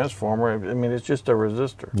not a transformer. I mean, it's just a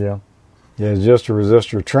resistor. Yeah, it's just a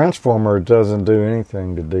resistor. Transformer doesn't do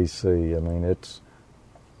anything to DC. I mean, it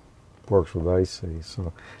works with AC.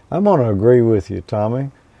 So I'm going to agree with you,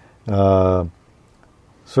 Tommy.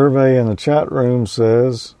 Survey in the chat room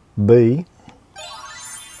says B,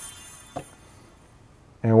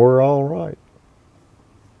 and we're all right.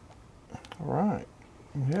 All right.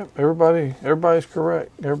 Yep. Everybody's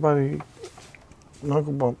correct. Everybody,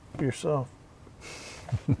 knuckle bump yourself.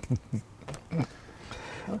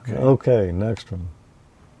 Okay. Next one.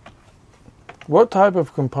 What type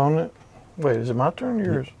of component? Wait, is it my turn or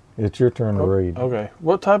yours? It's your turn to read. Okay.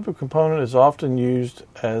 What type of component is often used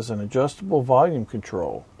as an adjustable volume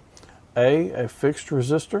control? A fixed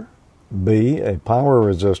resistor. B, a power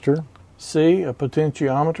resistor. C, a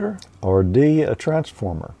potentiometer. Or D, a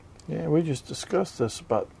transformer. Yeah, we just discussed this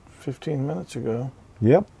about 15 minutes ago.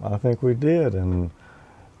 Yep, I think we did. And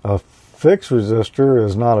a fixed resistor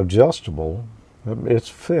is not adjustable. It's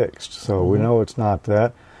fixed, so we know it's not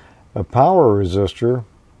that. A power resistor...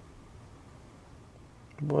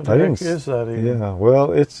 What the heck is that even? Yeah,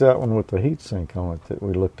 well, it's that one with the heat sink on it that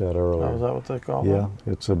we looked at earlier. Oh, is that what they call it? Yeah,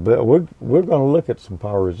 it's a bit. We're going to look at some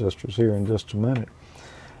power resistors here in just a minute.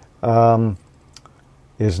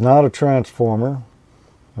 It's not a transformer.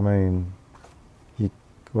 I mean,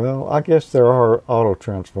 I guess there are auto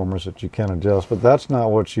transformers that you can adjust, but that's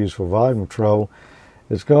not what's used for volume control.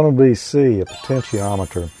 It's going to be C, a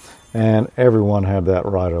potentiometer, and everyone had that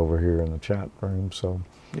right over here in the chat room. So,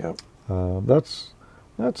 yep,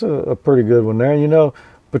 That's a pretty good one there. You know,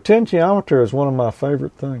 potentiometer is one of my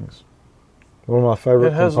favorite things. One of my favorite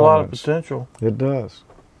components. It has a lot of potential. It does.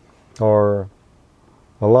 Or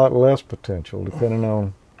a lot less potential, depending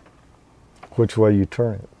on which way you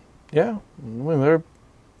turn it. Yeah. I mean,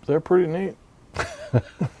 they're pretty neat.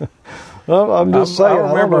 Well, I'm just saying,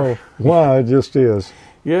 I remember why it just is.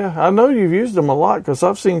 Yeah, I know you've used them a lot because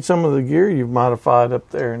I've seen some of the gear you've modified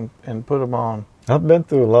up there and put them on. I've been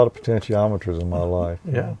through a lot of potentiometers in my life.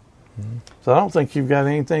 Yeah. Mm-hmm. So I don't think you've got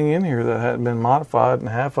anything in here that hadn't been modified, and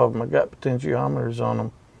half of them have got potentiometers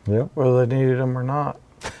on them, whether they needed them or not.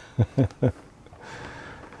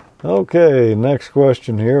 Okay, next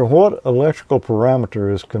question here. What electrical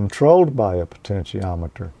parameter is controlled by a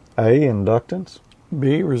potentiometer? A, inductance.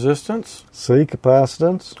 B, resistance. C,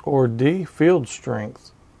 capacitance. Or D, field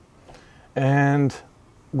strength. And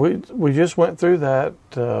we just went through that.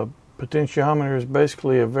 Potentiometer is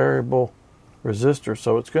basically a variable resistor,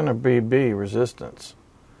 so it's going to be B, resistance.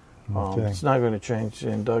 Okay. It's not going to change the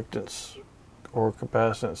inductance or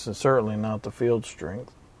capacitance, and certainly not the field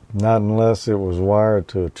strength. Not unless it was wired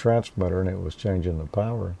to a transmitter and it was changing the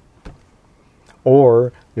power.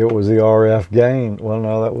 Or it was the RF gain. Well,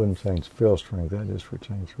 no, that wouldn't change the field strength. That just would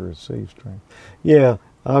change the receive strength. Yeah,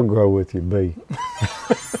 I'll go with you, B.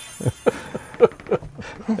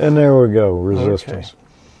 And there we go, resistance. Okay.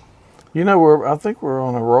 You know, I think we're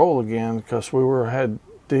on a roll again because had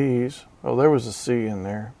D's. Oh, there was a C in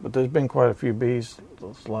there, but there's been quite a few B's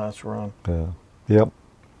this last run. Yeah. Yep.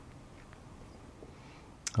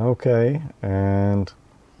 Okay, and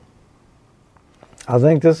I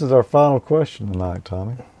think this is our final question tonight,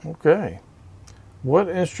 Tommy. Okay. What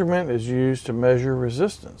instrument is used to measure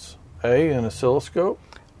resistance? A, an oscilloscope.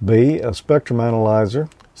 B, a spectrum analyzer.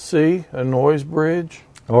 C, a noise bridge.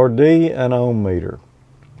 Or D, an ohm meter.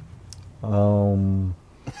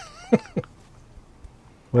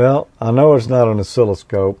 Well, I know it's not an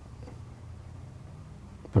oscilloscope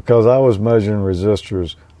because I was measuring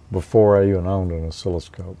resistors before I even owned an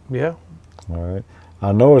oscilloscope. Yeah. All right.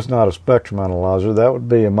 I know it's not a spectrum analyzer. That would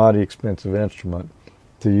be a mighty expensive instrument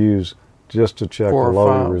to use just to check a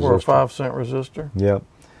loaded resistor. For a 5-cent resistor? Yep.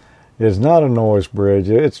 It's not a noise bridge.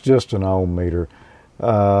 It's just an ohm meter.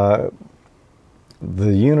 The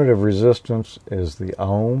unit of resistance is the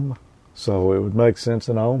ohm, so it would make sense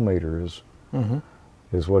an ohm meter is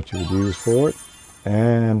what you would use for it.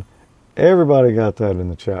 And everybody got that in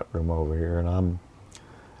the chat room over here, and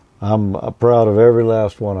I'm proud of every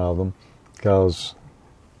last one of them, because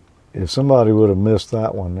if somebody would have missed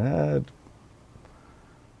that one, I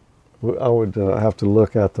would have to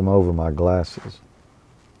look at them over my glasses.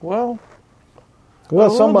 Well,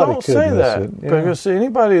 somebody don't could say miss that, it. Yeah. because see,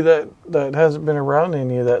 anybody that hasn't been around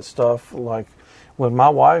any of that stuff, like when my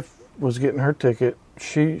wife was getting her ticket,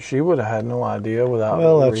 she would have had no idea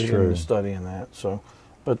without reading and studying that. So,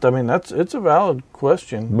 but I mean, it's a valid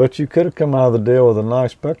question. But you could have come out of the deal with a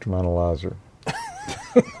nice spectrum analyzer.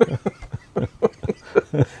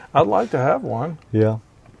 I'd like to have one. Yeah.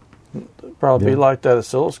 Probably be like that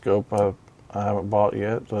oscilloscope I haven't bought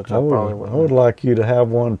yet. But I would like you to have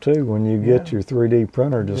one too when you get your 3D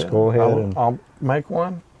printer. Just go ahead I'll make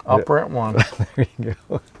one. I'll print one. There you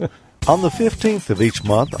go. On the 15th of each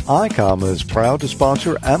month, ICOM is proud to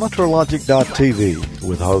sponsor AmateurLogic.tv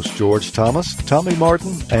with hosts George Thomas, Tommy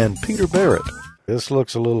Martin, and Peter Barrett. This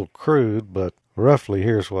looks a little crude, but roughly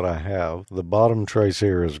here's what I have. The bottom trace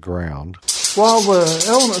here is ground. While the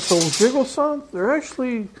elements will jiggle some, they're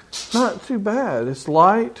actually not too bad. It's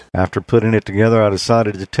light. After putting it together, I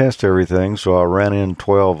decided to test everything, so I ran in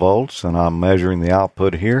 12 volts, and I'm measuring the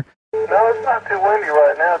output here. No, it's not too windy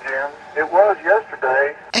right now, Jim. It was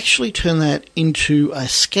yesterday. Actually turn that into a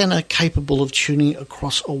scanner capable of tuning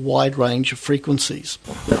across a wide range of frequencies.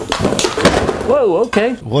 Whoa,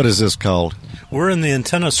 okay. What is this called? We're in the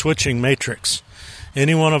antenna switching matrix.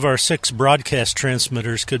 Any one of our 6 broadcast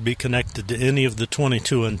transmitters could be connected to any of the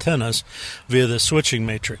 22 antennas via the switching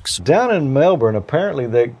matrix. Down in Melbourne, apparently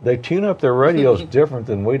they tune up their radios different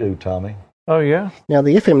than we do, Tommy. Oh, yeah? Now,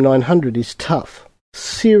 the FM 900 is tough.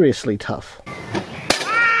 Seriously tough.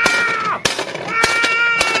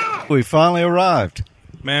 We finally arrived.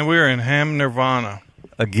 Man, we're in Ham Nirvana.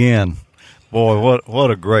 Again. Boy,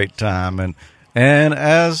 what a great time. And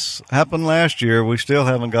as happened last year, we still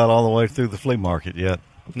haven't got all the way through the flea market yet.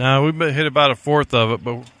 No, we've hit about a fourth of it,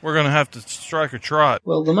 but we're going to have to strike a trot.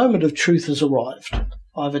 Well, the moment of truth has arrived.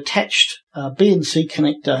 I've attached a B&C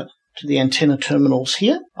connector to the antenna terminals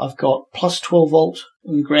here. I've got plus 12 volt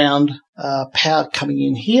and ground power coming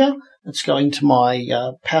in here. It's going to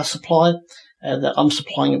my power supply. That I'm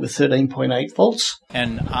supplying it with 13.8 volts.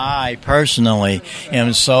 And I personally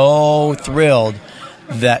am so thrilled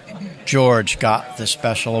that George got the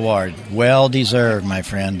special award. Well deserved, my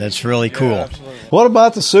friend. That's really cool. Yeah, what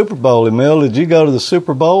about the Super Bowl, Emil? Did you go to the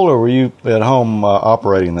Super Bowl, or were you at home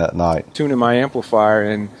operating that night? Tuning my amplifier,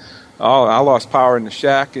 and I lost power in the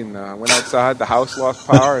shack and went outside. The house lost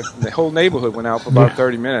power. The whole neighborhood went out for about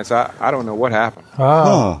 30 minutes. I don't know what happened.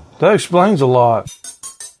 Wow. That explains a lot.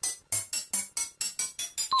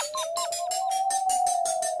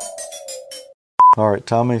 All right,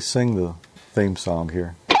 Tommy, sing the theme song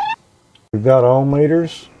here. We've got ohm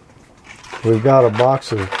meters. We've got a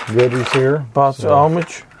box of goodies here. Box of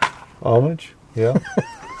ohmage. Ohmage, yeah.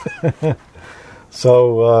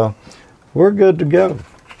 So we're good to go.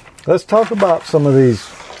 Let's talk about some of these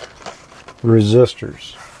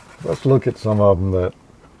resistors. Let's look at some of them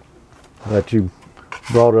that you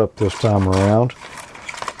brought up this time around.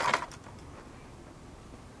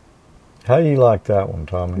 How do you like that one,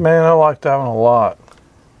 Tommy? Man, I like that one a lot.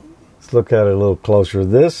 Let's look at it a little closer.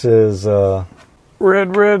 This is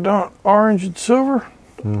red, orange, and silver.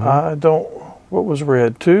 Mm-hmm. What was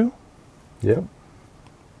red? 2? Yep.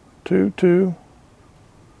 2.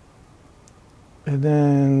 And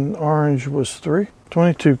then orange was 3.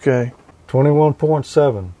 22K.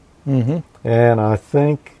 21.7. Mm-hmm. And I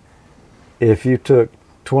think if you took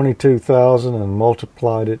 22,000 and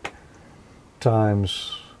multiplied it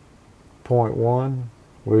times 0.1,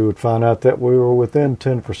 we would find out that we were within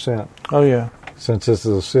 10%. Oh, yeah. Since this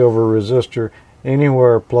is a silver resistor,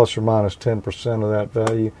 anywhere plus or minus 10% of that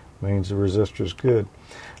value means the resistor is good.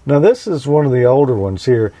 Now, this is one of the older ones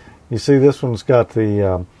here. You see this one's got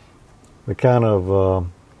the the kind of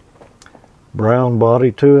brown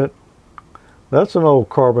body to it. That's an old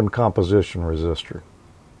carbon composition resistor.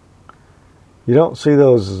 You don't see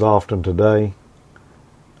those as often today.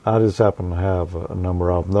 I just happen to have a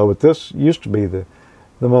number of them, though. But this used to be the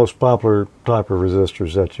most popular type of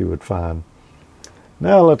resistors that you would find.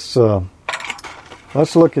 Now let's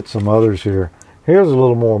look at some others here. Here's a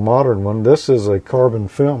little more modern one. This is a carbon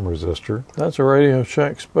film resistor. That's a Radio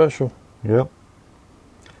Shack special. Yep.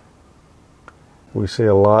 We see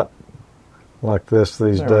a lot like this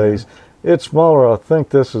these days. It's smaller. I think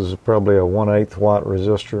this is probably a 1/8 watt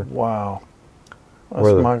resistor. Wow. That's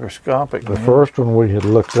microscopic. The first one we had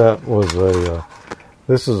looked at was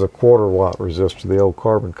this is a 1/4 watt resistor, the old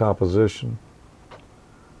carbon composition.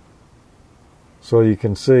 So you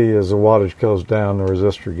can see as the wattage goes down, the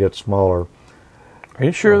resistor gets smaller. Are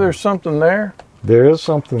you sure there's something there? There is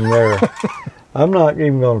something there. I'm not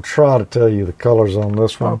even going to try to tell you the colors on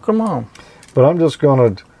this one. Oh, come on. But I'm just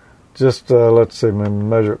going to let's see,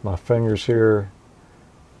 measure my fingers here.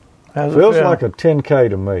 Feels like a 10K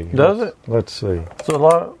to me. Does it? Let's see. That's a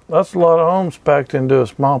lot of ohms packed into a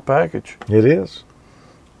small package. It is.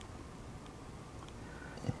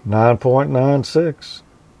 9.96.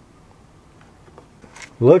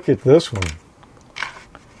 Look at this one.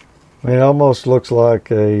 I mean, it almost looks like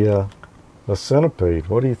a centipede.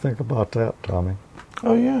 What do you think about that, Tommy?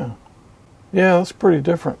 Oh, yeah. Yeah, that's pretty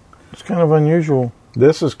different. It's kind of unusual.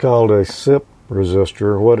 This is called a SIP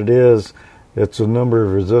resistor. What it is, it's a number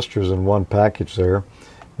of resistors in one package there.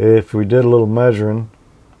 If we did a little measuring,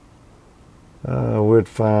 we'd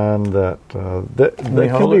find that they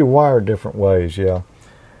can be wired different ways, yeah.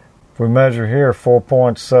 If we measure here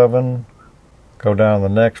 4.7, go down to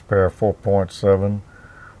the next pair, 4.7.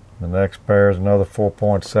 The next pair is another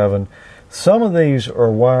 4.7. Some of these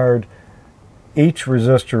are wired. Each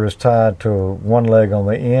resistor is tied to one leg on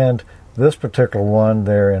the end. This particular one,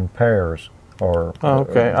 they're in pairs.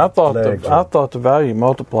 Okay. I thought the value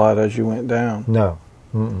multiplied as you went down. No.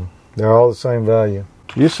 Mm-mm. They're all the same value.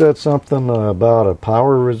 You said something about a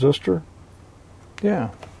power resistor?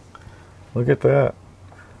 Yeah. Look at that.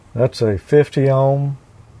 That's a 50 ohm,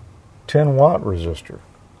 10 watt resistor.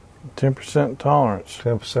 10% tolerance.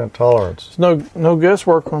 10% tolerance. There's no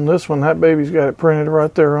guesswork on this one. That baby's got it printed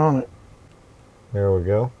right there on it. There we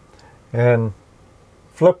go. And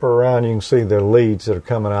flip her around, you can see the leads that are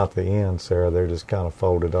coming out the ends there. They're just kind of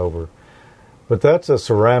folded over. But that's a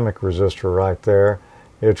ceramic resistor right there.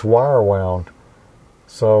 It's wire wound.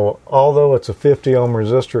 So although it's a 50 ohm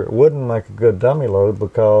resistor, it wouldn't make a good dummy load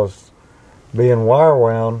because being wire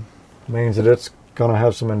wound means that it's going to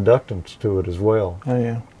have some inductance to it as well. Oh,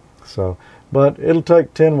 yeah. So, but it'll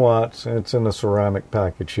take 10 watts, and it's in the ceramic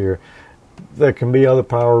package here. There can be other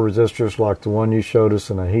power resistors like the one you showed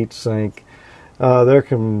us in a heat sink. There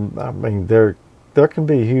can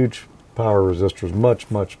be huge power resistors,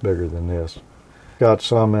 much, much bigger than this. Got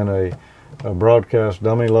some in a broadcast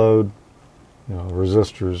dummy load,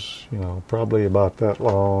 resistors, probably about that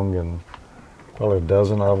long, and probably a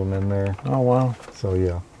dozen of them in there. Oh, wow. So,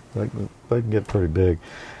 yeah, they can get pretty big.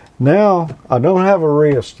 Now, I don't have a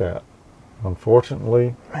rheostat,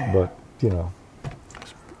 unfortunately, but,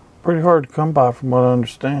 It's pretty hard to come by from what I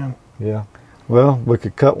understand. Yeah. Well, we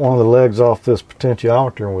could cut one of the legs off this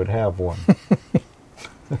potentiometer and we'd have one.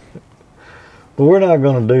 But we're not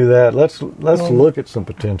going to do that. Let's look at some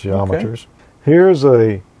potentiometers. Okay. Here's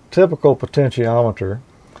a typical potentiometer.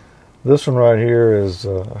 This one right here is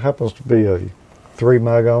happens to be a 3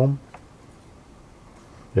 megohm.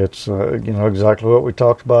 It's exactly what we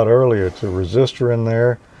talked about earlier. It's a resistor in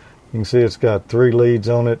there. You can see it's got 3 leads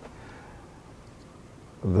on it.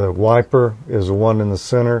 The wiper is the one in the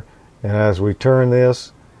center, and as we turn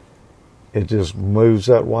this, it just moves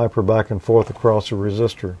that wiper back and forth across the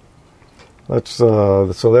resistor. So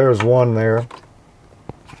there's one there.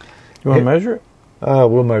 You want to measure it?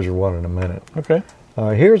 We'll measure one in a minute. Okay.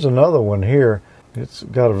 Here's another one here. It's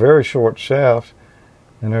got a very short shaft,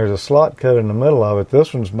 and there's a slot cut in the middle of it.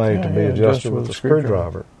 This one's made to be adjusted with a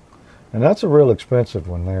screwdriver. And that's a real expensive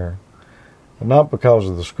one there. But not because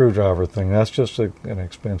of the screwdriver thing. That's just an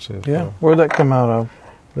expensive. Yeah. Where'd that come out of?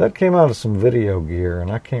 That came out of some video gear,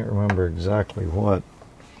 and I can't remember exactly what.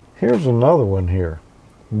 Here's another one here.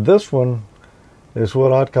 This one is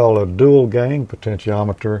what I'd call a dual gain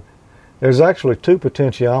potentiometer. There's actually 2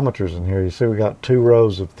 potentiometers in here. You see we got 2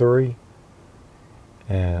 rows of 3.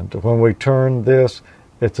 And when we turn this,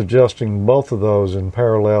 it's adjusting both of those in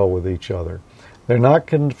parallel with each other. They're not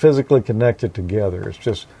physically connected together. It's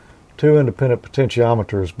just 2 independent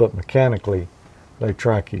potentiometers, but mechanically they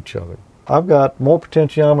track each other. I've got more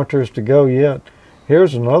potentiometers to go yet.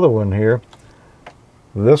 Here's another one here.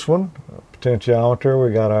 This one, potentiometer.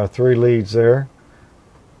 We got our 3 leads there.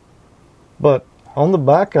 But on the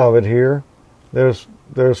back of it here, there's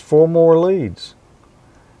 4 more leads.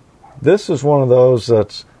 This is one of those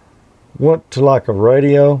that's went to like a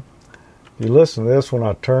radio. If you listen to this when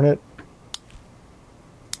I turn it,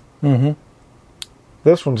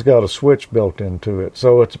 this one's got a switch built into it.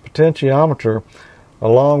 So it's a potentiometer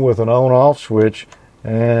along with an on-off switch,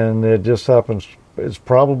 and it just happens, it's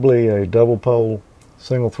probably a double pole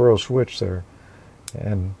single throw switch there.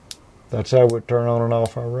 And that's how we turn on and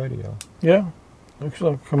off our radio. Yeah. Looks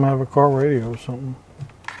like come out of a car radio or something.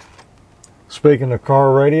 Speaking of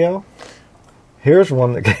car radio, here's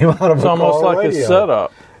one that came out of a car radio. It's almost like it's set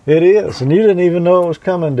up. It is, and you didn't even know it was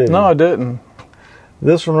coming, did you? No, I didn't.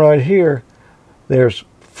 This one right here, there's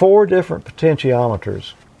 4 different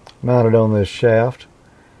potentiometers mounted on this shaft,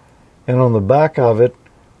 and on the back of it,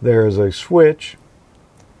 there is a switch.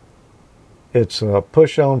 It's a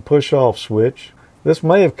push-on, push-off switch. This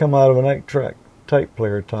may have come out of an 8-track tape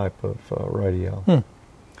player type of radio,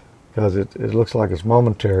 because it looks like it's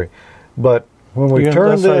momentary. But when we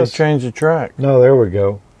turn this, that's how you change the track. No, there we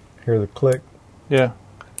go. Hear the click. Yeah.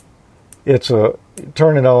 It's a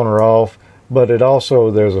turn it on or off, but it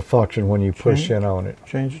also, there's a function when you push in on it.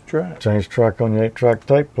 Change the track. Change track on your 8-track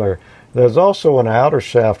tape player. There's also an outer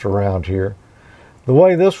shaft around here. The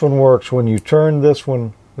way this one works, when you turn this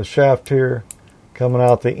one, the shaft here coming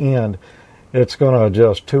out the end, it's going to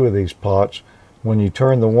adjust 2 of these pots. When you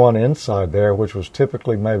turn the one inside there, which was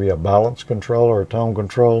typically maybe a balance control or a tone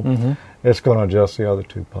control, it's going to adjust the other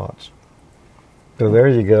 2 pots. So there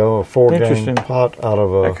you go, a 4-gain pot out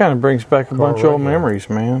of a... That kind of brings back a bunch of old memories,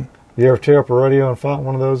 man. You ever tear up a radio and find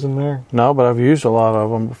one of those in there? No, but I've used a lot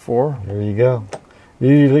of them before. There you go. You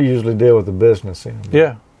usually deal with the business end.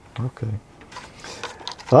 Yeah. Okay.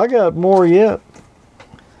 I got more yet.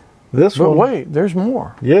 But wait, there's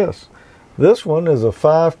more. Yes. This one is a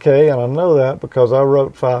 5K, and I know that because I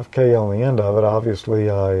wrote 5K on the end of it. Obviously,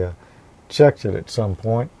 I checked it at some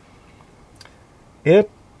point. It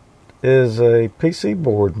is a PC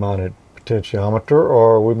board mounted potentiometer,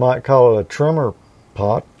 or we might call it a trimmer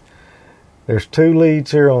pot. There's 2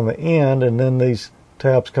 leads here on the end, and then these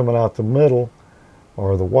tabs coming out the middle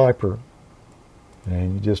are the wiper.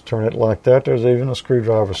 And you just turn it like that. There's even a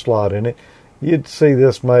screwdriver slot in it. You'd see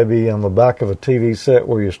this maybe on the back of a TV set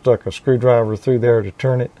where you stuck a screwdriver through there to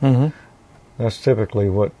turn it. That's typically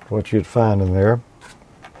what you'd find in there.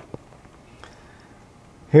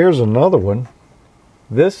 Here's another one.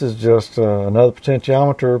 This is just another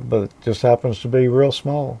potentiometer, but it just happens to be real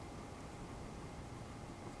small.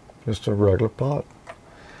 Just a regular pot.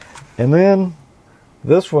 And then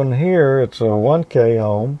this one here, it's a 1K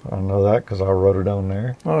ohm. I know that because I wrote it on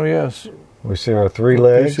there. Oh, yes. We see our 3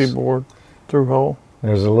 legs. PC board through hole.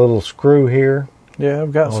 There's a little screw here. Yeah,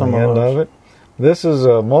 I've got some on the end of it. This is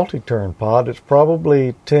a multi-turn pot. It's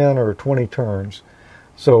probably 10 or 20 turns.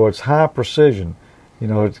 So it's high precision. You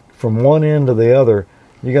know, it's from one end to the other,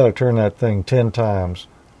 you got to turn that thing 10 times.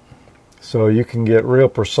 So you can get real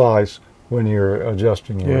precise when you're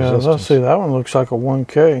adjusting your resistance. Let's see, that one looks like a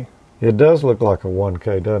 1K. It does look like a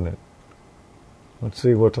 1K, doesn't it? Let's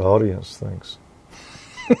see what the audience thinks.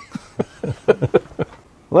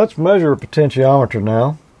 Let's measure a potentiometer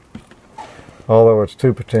now. Although it's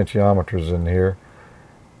 2 potentiometers in here.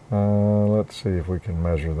 Let's see if we can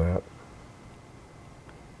measure that.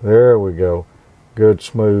 There we go. Good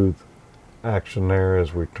smooth action there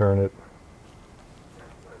as we turn it.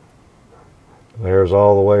 There's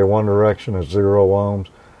all the way one direction is 0 ohms.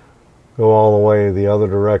 Go all the way the other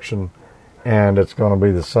direction, and it's going to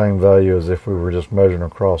be the same value as if we were just measuring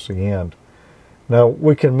across the end. Now,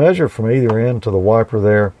 we can measure from either end to the wiper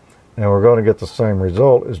there, and we're going to get the same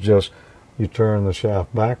result. It's just you turn the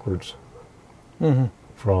shaft backwards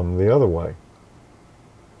from the other way.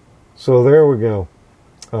 So there we go.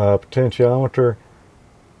 Potentiometer.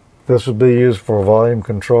 This would be used for volume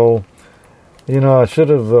control. You know, I should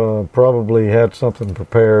have probably had something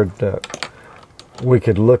prepared that we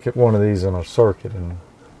could look at one of these in a circuit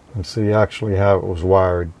and see actually how it was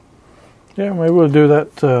wired. Yeah, maybe we'll do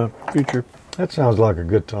that future. That sounds like a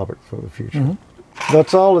good topic for the future.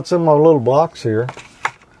 That's all that's in my little box here.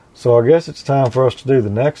 So I guess it's time for us to do the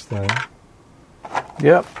next thing.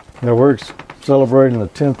 Yep. Now we're celebrating the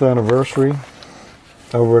 10th anniversary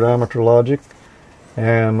over at Amateur Logic,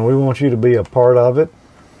 and we want you to be a part of it.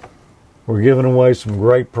 We're giving away some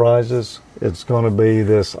great prizes. It's going to be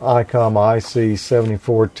this ICOM IC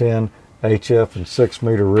 7410 HF and 6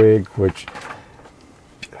 meter rig, which,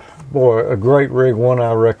 boy, a great rig, one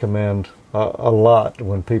I recommend a lot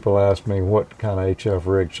when people ask me what kind of HF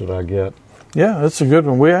rig should I get. Yeah, that's a good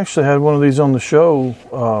one. We actually had one of these on the show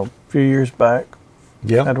few years back.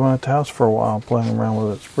 Yep. Had one at the house for a while, playing around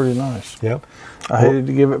with it. It's pretty nice. Yep. I hated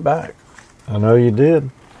to give it back. I know you did.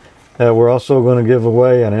 We're also going to give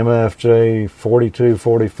away an MFJ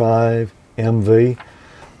 4245 MV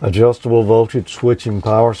adjustable voltage switching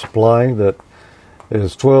power supply that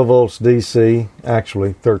is 12 volts DC,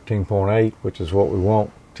 actually 13.8, which is what we want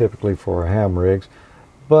typically for our ham rigs.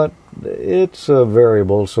 But it's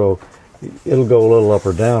variable, so it'll go a little up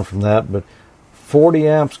or down from that. But 40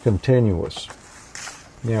 amps continuous.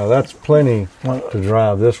 That's plenty to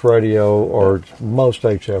drive this radio or most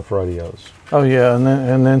HF radios. Oh yeah,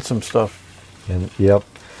 and then some stuff. Yep.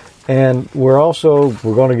 And we're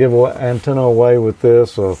going to give antenna away with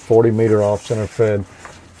this, a 40-meter off-center fed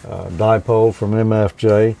dipole from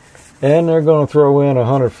MFJ, and they're going to throw in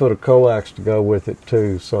 100 foot of coax to go with it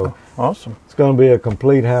too. So awesome! It's going to be a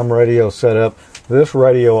complete ham radio setup. This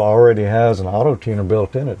radio already has an auto tuner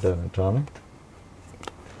built in it, doesn't it, Tommy?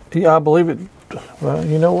 Yeah, I believe it. Well,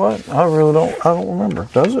 you know what? I don't remember.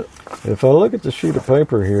 Does it? If I look at the sheet of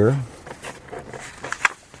paper here,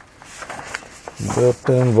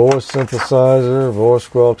 built-in voice synthesizer, voice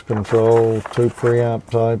squelch control, 2 preamp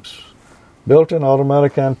types, built-in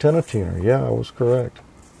automatic antenna tuner. Yeah, I was correct.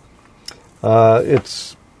 What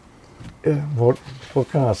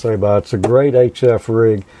can I say about it? It's a great HF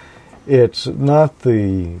rig. It's not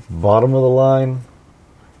the bottom of the line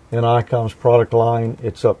in ICOM's product line.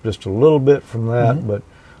 It's up just a little bit from that, but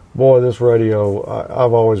boy, this radio,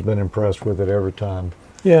 I've always been impressed with it every time.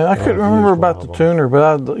 Yeah, I couldn't remember about the tuner,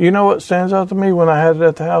 but you know what stands out to me when I had it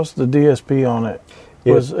at the house? The DSP on it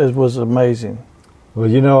was amazing.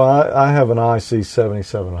 Well, I have an IC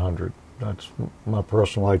 7700. That's my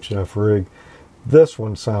personal HF rig. This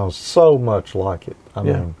one sounds so much like it. I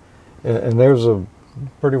mean, and there's a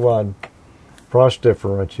pretty wide price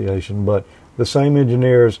differentiation, but the same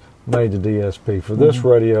engineers made the DSP for this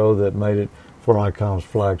radio that made it for ICOM's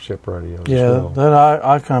flagship radio. Yeah, that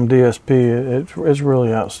ICOM DSP, it's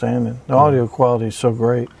really outstanding. The audio quality is so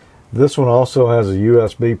great. This one also has a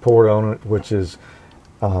USB port on it, which is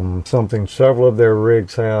something several of their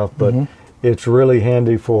rigs have, but it's really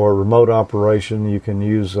handy for remote operation. You can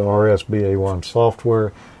use RSBA1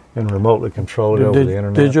 software and remotely control it over the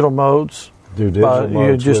internet. Digital modes. Do digital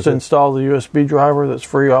modes. You just install the USB driver that's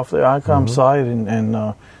free off the ICOM site, and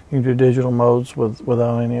you can do digital modes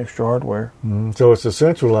without any extra hardware. So it's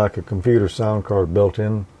essentially like a computer sound card built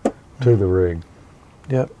in to the rig.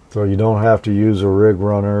 Yep. So you don't have to use a rig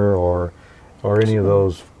runner or any of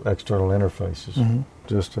those external interfaces.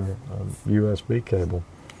 Just a USB cable.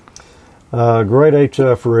 Great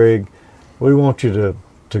HF rig. We want you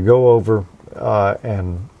to go over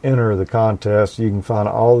and enter the contest. You can find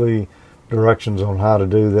all the directions on how to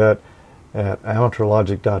do that at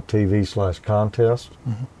amateurlogic.tv/contest.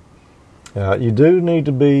 You do need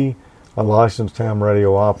to be a licensed ham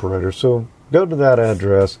radio operator, so go to that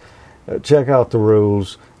address, check out the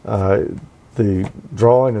rules. The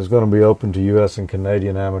drawing is going to be open to U.S. and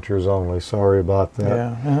Canadian amateurs only. Sorry about that.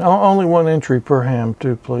 Yeah, and only one entry per ham,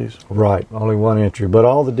 too, please. Right, only one entry. But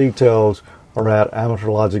all the details are at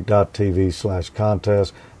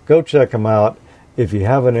amateurlogic.tv/contest. Go check them out. If you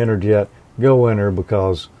haven't entered yet, go enter,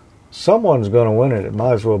 because someone's going to win it. It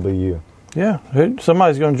might as well be you. Yeah,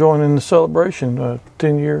 somebody's going to join in the celebration,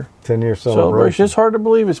 10-year celebration. It's hard to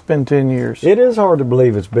believe it's been 10 years. It is hard to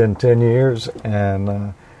believe it's been 10 years,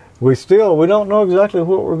 and we don't know exactly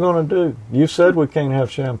what we're going to do. You said we can't have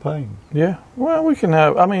champagne. Yeah, well, we can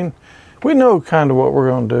have, we know kind of what we're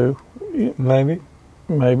going to do. Maybe.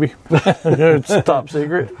 It's top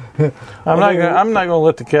secret. I'm not going to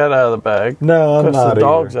let the cat out of the bag. No, I'm not because the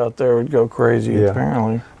dogs either. out there would go crazy,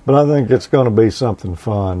 apparently. But I think it's going to be something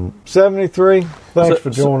fun. 73, thanks for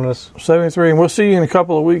joining us. 73, and we'll see you in a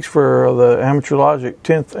couple of weeks for the Amateur Logic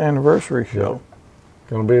 10th anniversary show. Yep.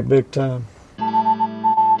 Going to be a big time.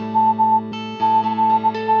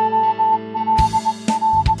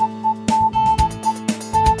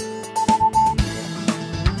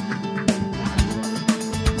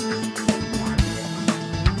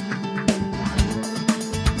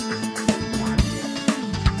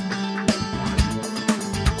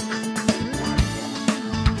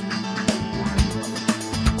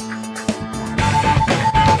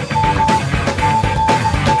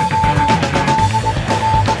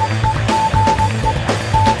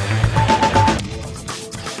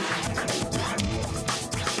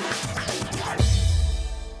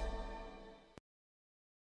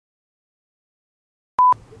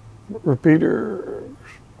 Repeater.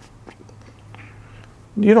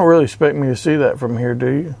 You don't really expect me to see that from here, do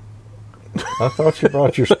you? I thought you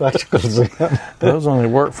brought your spectacles in. Those only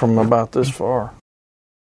work from about this far.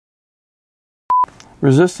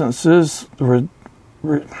 Resistance is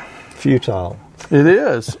futile. It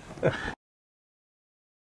is.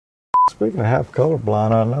 Speaking of half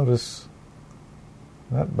colorblind, I notice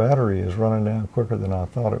that battery is running down quicker than I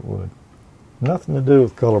thought it would. Nothing to do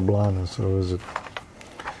with color blindness, or is it?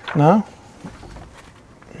 No.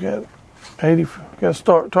 You got to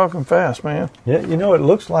start talking fast, man. Yeah, it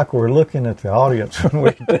looks like we're looking at the audience when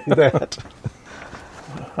we do that.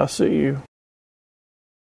 I see you.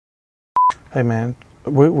 Hey, man,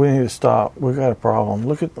 we need to stop. We got a problem.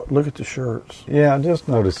 Look at the shirts. Yeah, I just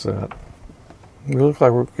noticed that. We look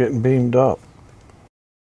like we're getting beamed up.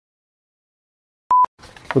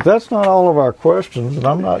 But that's not all of our questions, and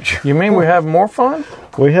I'm not sure. You mean we have more fun?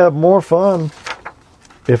 We have more fun.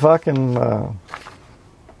 If I can,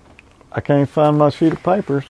 I can't find my sheet of paper.